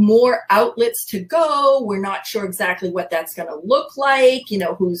there's more outlets to go. We're not sure exactly what that's going to look like.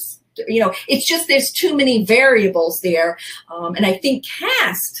 It's just there's too many variables there. And I think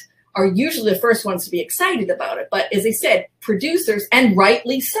cast are usually the first ones to be excited about it. But as I said, producers, and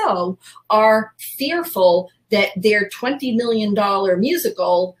rightly so, are fearful that their $20 million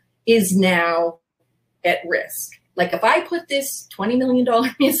musical is now at risk. Like, if I put this $20 million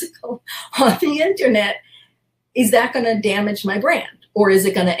musical on the internet, is that going to damage my brand, or is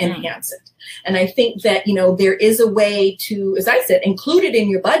it going to enhance it? And I think that, there is a way to, as I said, include it in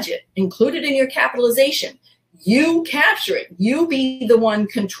your budget, include it in your capitalization. You capture it. You be the one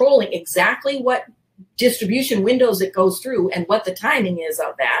controlling exactly what distribution windows it goes through and what the timing is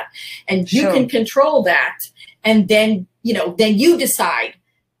of that. And you can control that. And then, then you decide,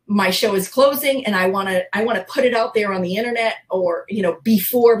 my show is closing and I want to put it out there on the internet, or,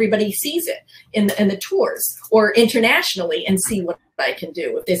 before everybody sees it in the tours or internationally, and see what I can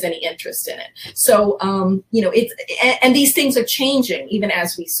do if there's any interest in it. So, and these things are changing even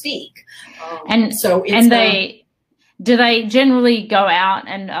as we speak. Do they generally go out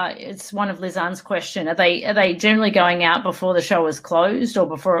and it's one of Lizanne's question. Are they generally going out before the show is closed or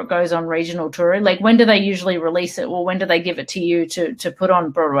before it goes on regional tour? Like when do they usually release it, or when do they give it to you to put on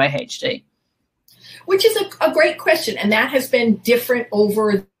Broadway HD? Which is a great question, and that has been different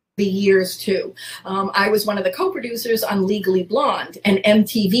over the years too. I was one of the co-producers on Legally Blonde, and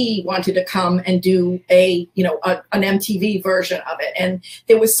MTV wanted to come and do an MTV version of it. And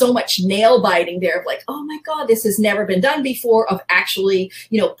there was so much nail biting there of like, oh my God, this has never been done before, of actually,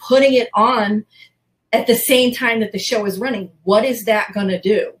 putting it on at the same time that the show is running. What is that going to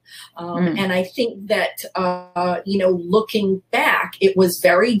do? And I think that, looking back, it was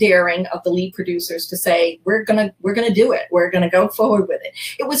very daring of the lead producers to say, we're going to do it. We're going to go forward with it.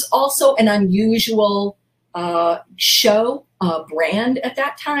 It was also an unusual show brand at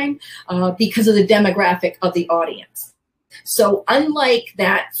that time because of the demographic of the audience. So unlike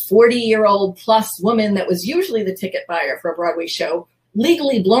that 40-year-old plus woman that was usually the ticket buyer for a Broadway show,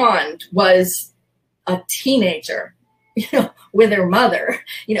 Legally Blonde was a teenager, with her mother,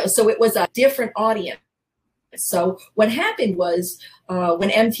 so it was a different audience. So what happened was when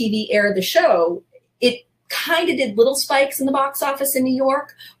MTV aired the show, it kind of did little spikes in the box office in New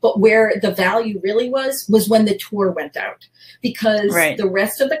York, but where the value really was when the tour went out, because the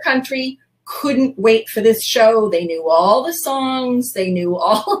rest of the country couldn't wait for this show. They knew all the songs, they knew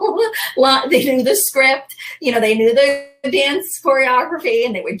they knew the script, they knew the dance choreography,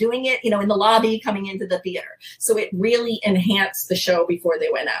 and they were doing it, in the lobby coming into the theater. So it really enhanced the show before they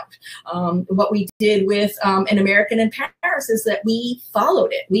went out. What we did with An American in Paris is that we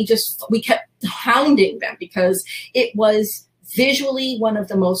followed it. We kept hounding them because it was visually one of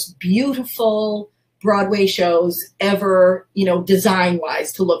the most beautiful Broadway shows ever,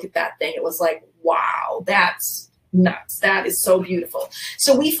 design-wise, to look at that thing. It was like, wow, that's nuts. That is so beautiful.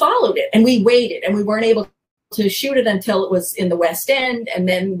 So we followed it and we waited, and we weren't able to shoot it until it was in the West End, and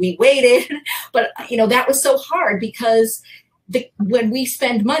then we waited. But, that was so hard because when we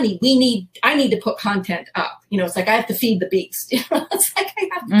spend money, I need to put content up. It's like I have to feed the beast. It's like I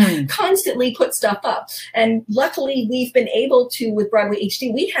have to constantly put stuff up. And luckily, we've been able to, with Broadway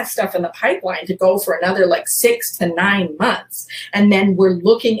HD, we have stuff in the pipeline to go for another like 6 to 9 months. And then we're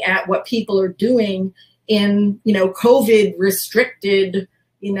looking at what people are doing in, COVID restricted,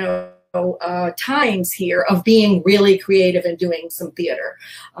 times here of being really creative and doing some theater.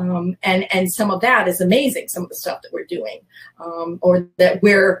 And some of that is amazing, some of the stuff that we're doing, or that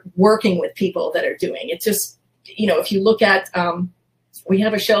we're working with people that are doing. It's just, if you look at, we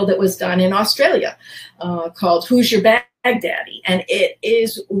have a show that was done in Australia called Who's Your Baghdaddy? And it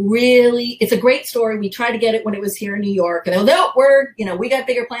is really, it's a great story. We tried to get it when it was here in New York, and no, we got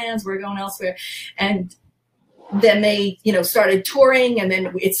bigger plans, we're going elsewhere. And then they, started touring, and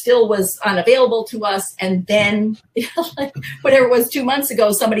then it still was unavailable to us. And then, whatever it was, 2 months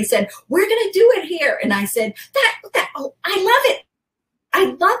ago, somebody said, we're going to do it here. And I said, oh, I love it. I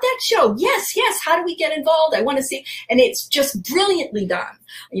love that show. Yes. How do we get involved? I want to see. And it's just brilliantly done,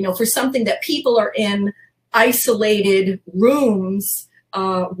 for something that people are in isolated rooms,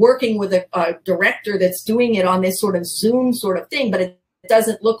 working with a director that's doing it on this sort of Zoom sort of thing, but it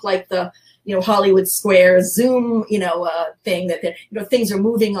doesn't look like the, Hollywood Square Zoom, thing that, things are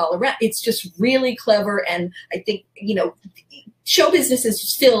moving all around. It's just really clever. And I think, show business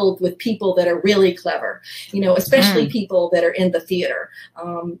is filled with people that are really clever, especially people that are in the theater.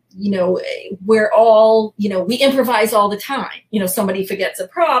 We're all, we improvise all the time. Somebody forgets a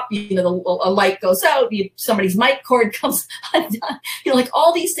prop, a light goes out, somebody's mic cord comes undone, like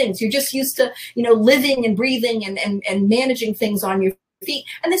all these things. You're just used to, living and breathing and managing things on your feet.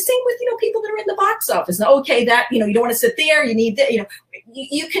 And the same with, people that are in the box office. Okay, that, you don't want to sit there, you need that,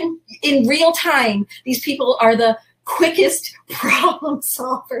 you can, in real time, these people are the quickest problem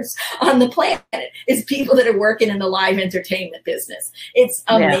solvers on the planet, is people that are working in the live entertainment business. It's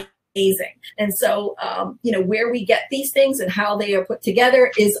amazing. And so, where we get these things and how they are put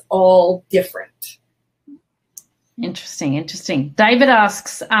together is all different. Interesting. David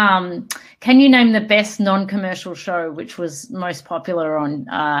asks, can you name the best non-commercial show which was most popular on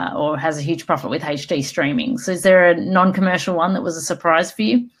or has a huge profit with HD streaming? So is there a non-commercial one that was a surprise for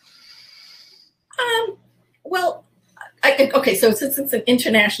you? Okay, so since it's an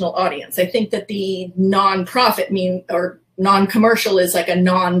international audience, I think that the non-profit non-commercial is like a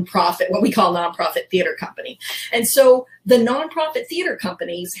non-profit, what we call non-profit theater company. And so the non-profit theater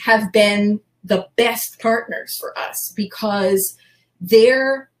companies have been the best partners for us because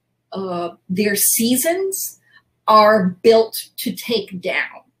their seasons are built to take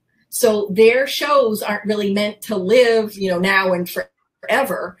down. So their shows aren't really meant to live, now and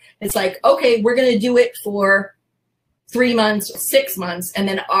forever. It's like, okay, we're going to do it for 3 months or 6 months, and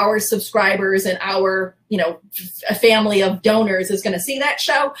then our subscribers and our, a family of donors is going to see that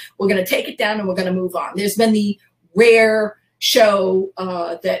show. We're going to take it down and we're going to move on. There's been the rare show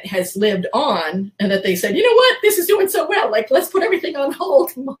that has lived on, and that they said, you know what, this is doing so well, like, let's put everything on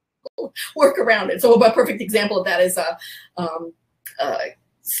hold and we'll work around it. So a perfect example of that is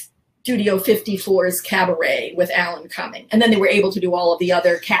Studio 54's Cabaret with Alan Cumming. And then they were able to do all of the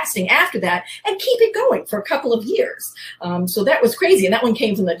other casting after that and keep it going for a couple of years. So that was crazy. And that one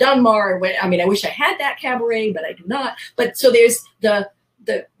came from the Dunmar. I wish I had that Cabaret, but I do not. But so there's the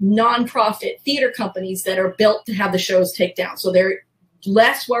nonprofit theater companies that are built to have the shows take down. So they're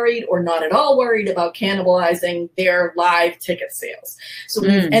less worried or not at all worried about cannibalizing their live ticket sales. So,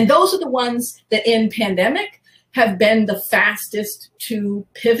 and those are the ones that in pandemic have been the fastest to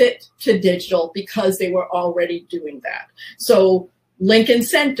pivot to digital because they were already doing that. So Lincoln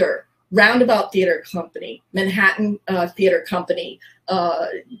Center, Roundabout Theater Company, Manhattan Theater Company,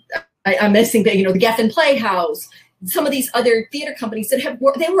 I'm missing the Geffen Playhouse, some of these other theater companies that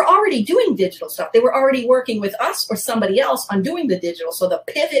they were already doing digital stuff. They were already working with us or somebody else on doing the digital. So the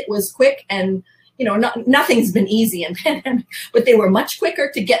pivot was quick, and nothing's been easy in pandemic, but they were much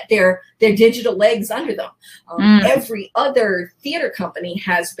quicker to get their digital legs under them. Every other theater company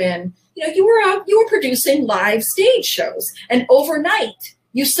has been, you were producing live stage shows, and overnight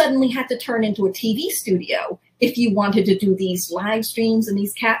you suddenly had to turn into a TV studio if you wanted to do these live streams and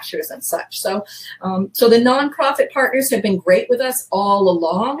these captures and such. So, so the nonprofit partners have been great with us all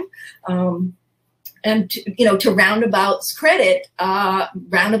along. And to Roundabout's credit,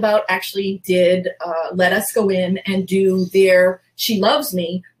 Roundabout actually did let us go in and do their She Loves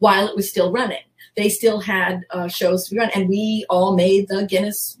Me while it was still running. They still had shows to be run, and we all made the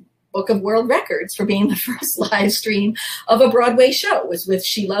Guinness Book of World Records for being the first live stream of a Broadway show, was with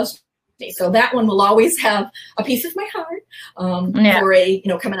She Loves Me. So that one will always have a piece of my heart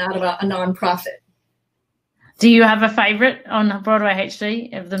for coming out of a nonprofit. Do you have a favorite on Broadway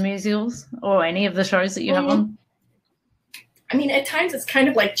HD of the musicals or any of the shows that you have on? At times it's kind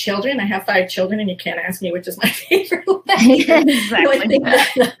of like children. I have 5 children, and you can't ask me which is my favorite one. Exactly.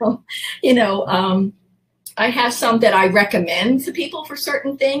 I have some that I recommend to people for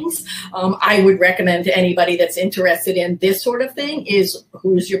certain things. I would recommend to anybody that's interested in this sort of thing is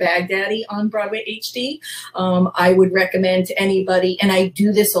Who's Your Bag Daddy on Broadway HD. I would recommend to anybody, and I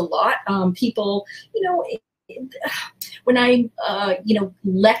do this a lot, people, when I'm,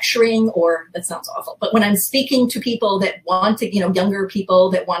 lecturing, or that sounds awful, but when I'm speaking to people that want to, younger people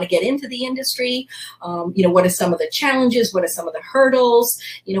that want to get into the industry, what are some of the challenges? What are some of the hurdles?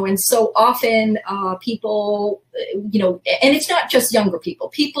 And so often people, and it's not just younger people,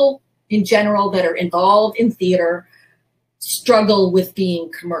 people in general that are involved in theater struggle with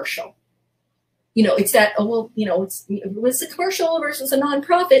being commercial. It's that, it's a commercial versus a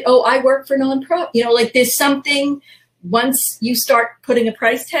nonprofit. Oh, I work for nonprofit. There's something, once you start putting a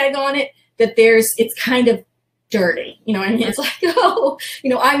price tag on it, that it's kind of dirty, and it's like,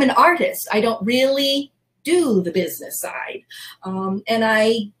 I'm an artist. I don't really do the business side. And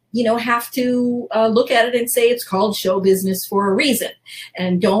I, have to look at it and say it's called show business for a reason.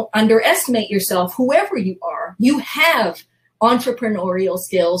 And don't underestimate yourself, whoever you are. You have entrepreneurial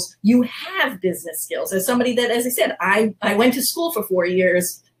skills, you have business skills. As somebody that, as I said, I went to school for 4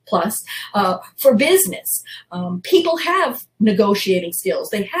 years plus for business. People have negotiating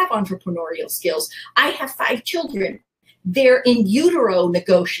skills. They have entrepreneurial skills. I have 5 children. They're in utero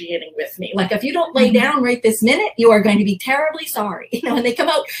negotiating with me. Like, if you don't lay down right this minute, you are going to be terribly sorry. And they come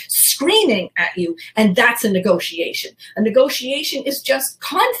out screaming at you, and that's a negotiation. A negotiation is just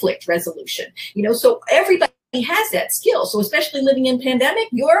conflict resolution. So everybody has that skill. So especially living in pandemic,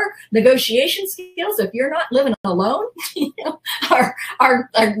 your negotiation skills, if you're not living alone,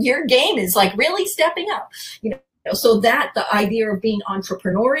 your game is like really stepping up. So that the idea of being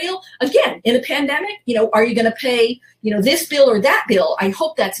entrepreneurial, again, in a pandemic, are you going to pay, this bill or that bill? I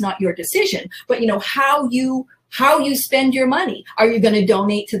hope that's not your decision, but how you spend your money. Are you going to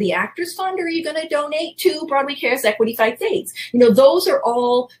donate to the Actors Fund, or are you going to donate to Broadway Cares Equity Fights AIDS? Those are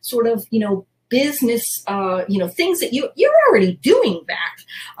all sort of, business, things that you're already doing that.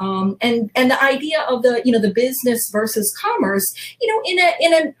 And the idea of the business versus commerce, in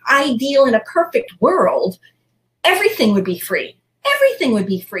an ideal, in a perfect world, everything would be free. Everything would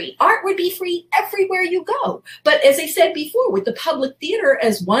be free. Art would be free everywhere you go. But as I said before, with the public theater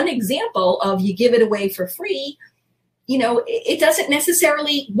as one example of you give it away for free, it doesn't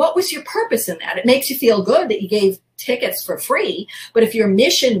necessarily, what was your purpose in that? It makes you feel good that you gave tickets for free, but if your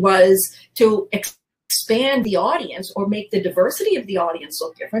mission was to expand the audience or make the diversity of the audience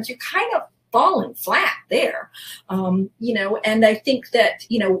look different, you're kind of fallen flat there. And I think that,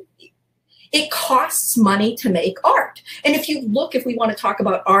 it costs money to make art. And if we want to talk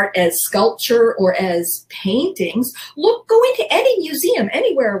about art as sculpture or as paintings, go into any museum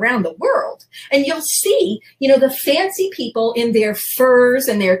anywhere around the world, and you'll see, the fancy people in their furs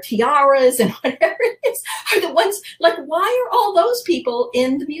and their tiaras and whatever it is are the ones, like, why are all those people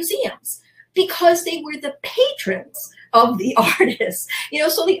in the museums? Because they were the patrons of the artist.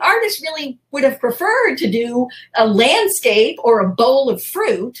 So the artist really would have preferred to do a landscape or a bowl of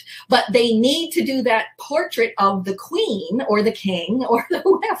fruit, but they need to do that portrait of the queen or the king or the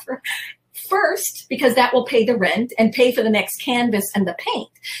whoever first, because that will pay the rent and pay for the next canvas and the paint.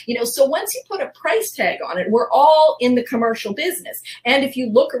 So once you put a price tag on it, we're all in the commercial business. And if you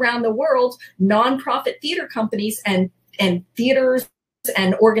look around the world, nonprofit theater companies and theaters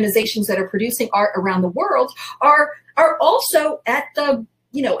and organizations that are producing art around the world are also at the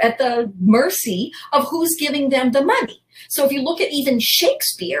mercy of who's giving them the money. So if you look at even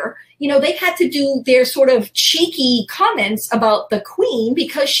Shakespeare, they had to do their sort of cheeky comments about the queen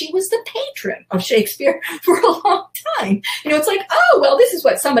because she was the patron of Shakespeare for a long time. It's like, oh, well, this is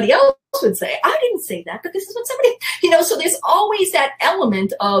what somebody else would say. I didn't say that, but this is what somebody, so there's always that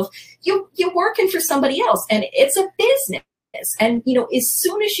element of you're working for somebody else, and it's a business. And, as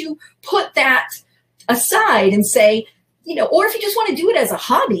soon as you put that aside and say, or if you just want to do it as a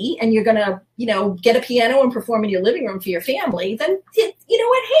hobby and you're going to, get a piano and perform in your living room for your family, then, you know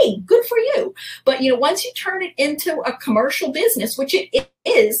what, hey, good for you. But, once you turn it into a commercial business, which it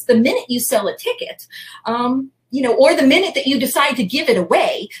is the minute you sell a ticket, or the minute that you decide to give it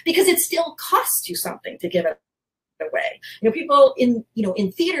away, because it still costs you something to give it away. People in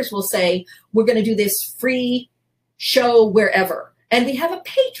theaters will say, we're going to do this free show wherever, and we have a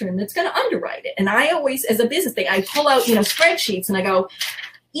patron that's going to underwrite it. And I always, as a business thing, I pull out spreadsheets and I go,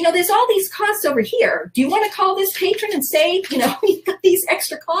 there's all these costs over here. Do you want to call this patron and say, we've got these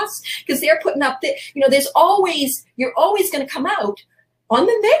extra costs because they're putting up the, you're always going to come out on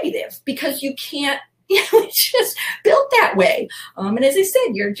the negative because you can't, it's just built that way. And as I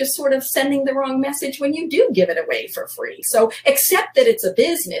said, you're just sort of sending the wrong message when you do give it away for free. So accept that it's a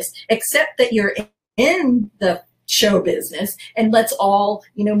business, accept that you're in the show business, and let's all,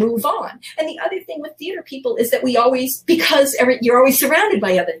 move on. And the other thing with theater people is that because you're always surrounded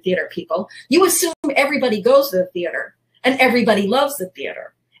by other theater people, you assume everybody goes to the theater and everybody loves the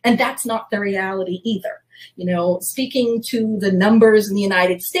theater. And that's not the reality either. Speaking to the numbers in the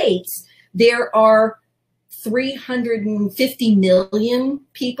United States, there are 350 million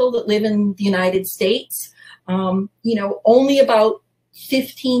people that live in the United States. Only about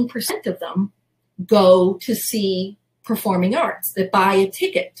 15% of them go to see performing arts, that buy a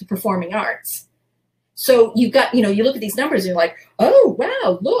ticket to performing arts. So you've got, you look at these numbers and you're like, oh,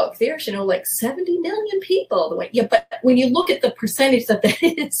 wow, look, there's, like 70 million people. Yeah, but when you look at the percentage that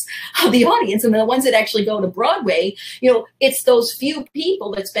is of the audience and the ones that actually go to Broadway, it's those few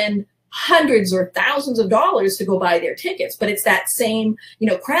people that spend hundreds or thousands of dollars to go buy their tickets, but it's that same,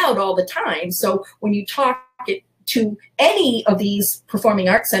 crowd all the time. So when you talk it to any of these performing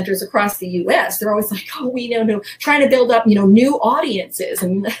arts centers across the U.S., they're always like, oh, we know, trying to build up, new audiences.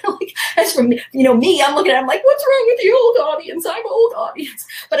 And like, as for me, me, I'm looking at it, I'm like, what's wrong with the old audience? I'm old audience.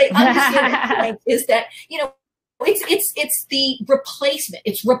 But I understand the point is that, it's the replacement.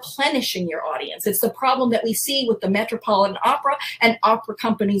 It's replenishing your audience. It's the problem that we see with the Metropolitan Opera and opera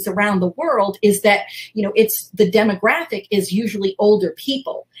companies around the world is that, it's the demographic is usually older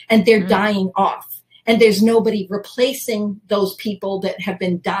people and they're dying off. And there's nobody replacing those people that have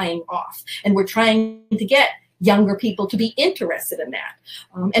been dying off. And we're trying to get younger people to be interested in that.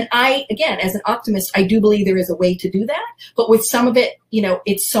 And I, again, as an optimist, I do believe there is a way to do that. But with some of it,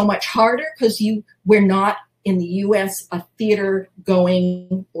 it's so much harder because we're not in the U.S. a theater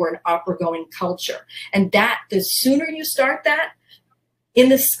going or an opera going culture. And that the sooner you start that, in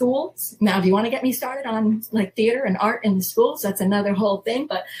the schools. Now, do you want to get me started on like theater and art in the schools? That's another whole thing.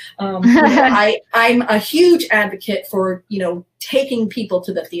 But I'm a huge advocate for, taking people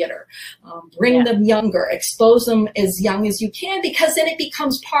to the theater, bring them younger, expose them as young as you can, because then it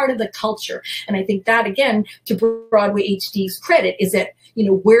becomes part of the culture. And I think that, again, to Broadway HD's credit, is that,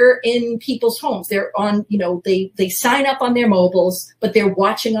 we're in people's homes. They're on, they sign up on their mobiles, but they're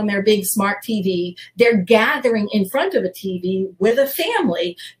watching on their big smart TV. They're gathering in front of a TV with a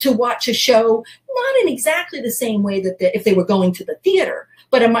family to watch a show, not in exactly the same way that if they were going to the theater,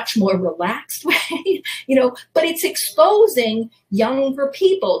 but a much more relaxed way, but it's exposing younger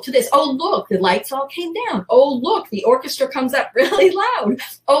people to this. Oh, look, the lights all came down. Oh, look, the orchestra comes up really loud.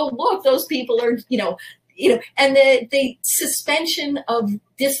 Oh, look, those people are, and the suspension of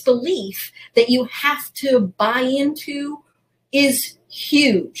disbelief that you have to buy into is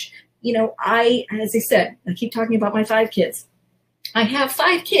huge. As I said, I keep talking about my 5 kids. I have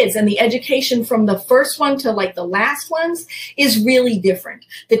 5 kids, and the education from the first one to like the last ones is really different.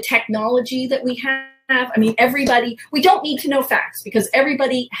 The technology that we have, I mean, we don't need to know facts because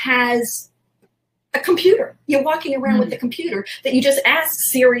everybody has a computer. You're walking around with a computer that you just ask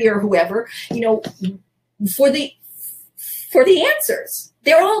Siri or whoever, for the answers.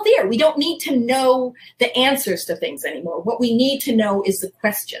 They're all there. We don't need to know the answers to things anymore. What we need to know is the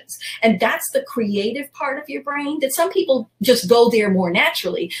questions. And that's the creative part of your brain, that some people just go there more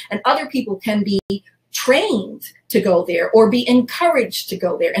naturally, and other people can be trained to go there or be encouraged to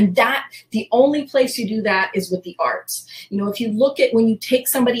go there. And the only place you do that is with the arts. If you look at when you take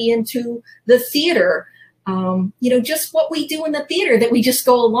somebody into the theater, just what we do in the theater, that we just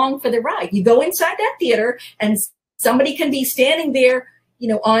go along for the ride. You go inside that theater and somebody can be standing there,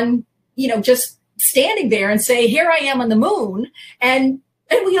 just standing there and say, here I am on the moon. And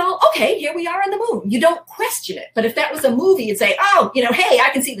we all, okay, here we are on the moon. You don't question it. But if that was a movie, you'd say, oh, hey, I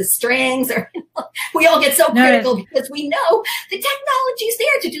can see the strings. Or we all get so critical because we know the technology's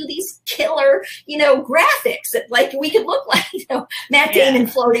there to do these killer, graphics that like we could look like, Matt Damon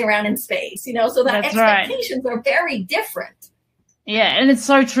floating around in space, so the expectations are very different. Yeah, and it's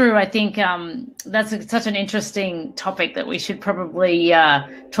so true. I think that's such an interesting topic that we should probably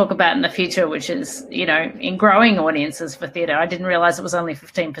talk about in the future, which is, in growing audiences for theatre. I didn't realize it was only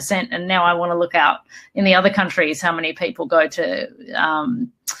 15%, and now I want to look out in the other countries how many people go to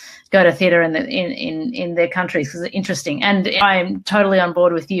theatre in their countries, because it's interesting. And I'm totally on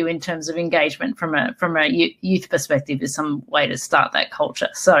board with you in terms of engagement from a youth perspective is some way to start that culture.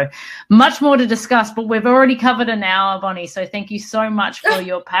 So much more to discuss, but we've already covered an hour, Bonnie. So thank you so much for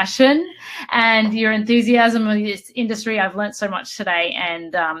your passion and your enthusiasm in this industry. I've learned so much today,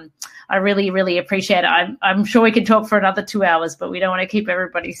 and I really, really appreciate it. I'm sure we could talk for another 2 hours, but we don't want to keep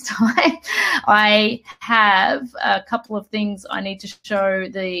everybody's time. I have a couple of things I need to show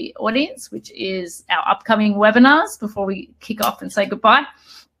the audience, which is our upcoming webinars before we kick off and say goodbye.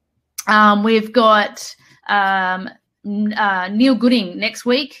 We've got Neil Gooding next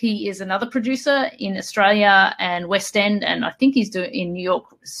week. He is another producer in Australia and West End, and I think he's doing in New York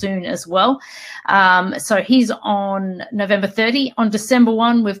soon as well. So he's on November 30. On December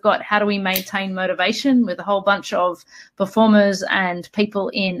 1, we've got How Do We Maintain Motivation with a whole bunch of performers and people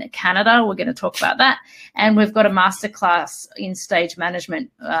in Canada. We're going to talk about that. And we've got a masterclass in stage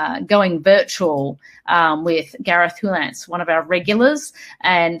management going virtual with Gareth Hulance, one of our regulars.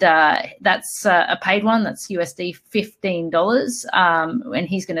 And that's a paid one. That's USD $15. And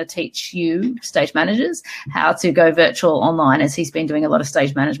he's going to teach you, stage managers, how to go virtual online, as he's been doing a lot of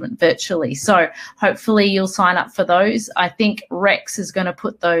stage management virtually. So hopefully you'll sign up for those. I think Rex is going to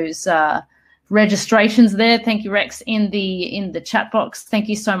put those registrations there. Thank you, Rex, in the chat box. Thank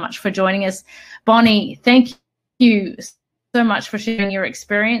you so much for joining us. Bonnie, thank you so much for sharing your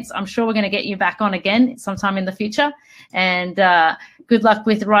experience. I'm sure we're going to get you back on again sometime in the future. And good luck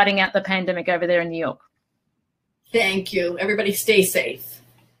with riding out the pandemic over there in New York. Thank you. Everybody stay safe.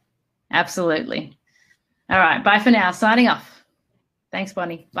 Absolutely. All right. Bye for now. Signing off. Thanks,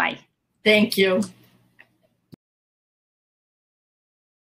 Bonnie. Bye. Thank you.